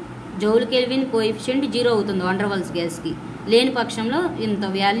మాత్రమే జౌల్ కెల్విన్ కోఎఫిషియంట్ 0 అవుతుంది వండర్వాల్స్ గ్యాస్కి. లేని పక్షంలో ఇంత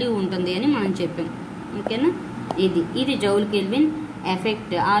వాల్యూ ఉంటుంది అని మనం చెప్పాం. ఓకేనా, ఇది joule kelvin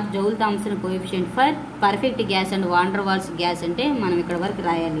effect are joule Thomson coefficient for perfect gas and వాండర్వాల్స్ gas అంటే మనం ఇక్కడ వరకు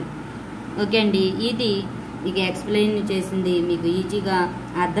రాయాలి. ఓకే అండి, ఇది ఇక ఎక్స్ప్లెయిన్ చేసింది మీకు ఈజీగా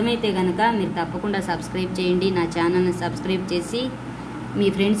అర్థమైతే కనుక మీరు తప్పకుండా సబ్స్క్రైబ్ చేయండి. నా ఛానల్ని సబ్స్క్రైబ్ చేసి మీ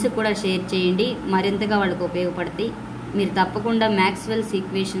ఫ్రెండ్స్కి కూడా షేర్ చేయండి, మరింతగా వాళ్ళకి ఉపయోగపడతాయి. మీరు తప్పకుండా మ్యాక్స్వెల్స్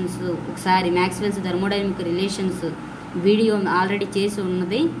ఈక్వేషన్స్ ఒకసారి Maxwell's thermodynamic relations video already చేసి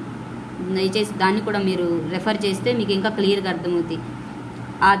ఉన్నది, దయచేసి దాన్ని కూడా మీరు రెఫర్ చేస్తే మీకు ఇంకా క్లియర్గా అర్థమవుతాయి.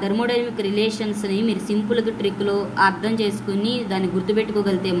 ఆ థర్మోడైనమిక్ రిలేషన్స్ని మీరు సింపుల్గా ట్రిక్లో అర్థం చేసుకుని దాన్ని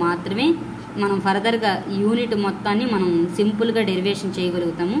గుర్తుపెట్టుకోగలిగితే మాత్రమే మనం ఫర్దర్గా యూనిట్ మొత్తాన్ని మనం సింపుల్గా డెరివేషన్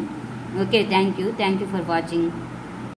చేయగలుగుతాము. Okay, thank you for watching.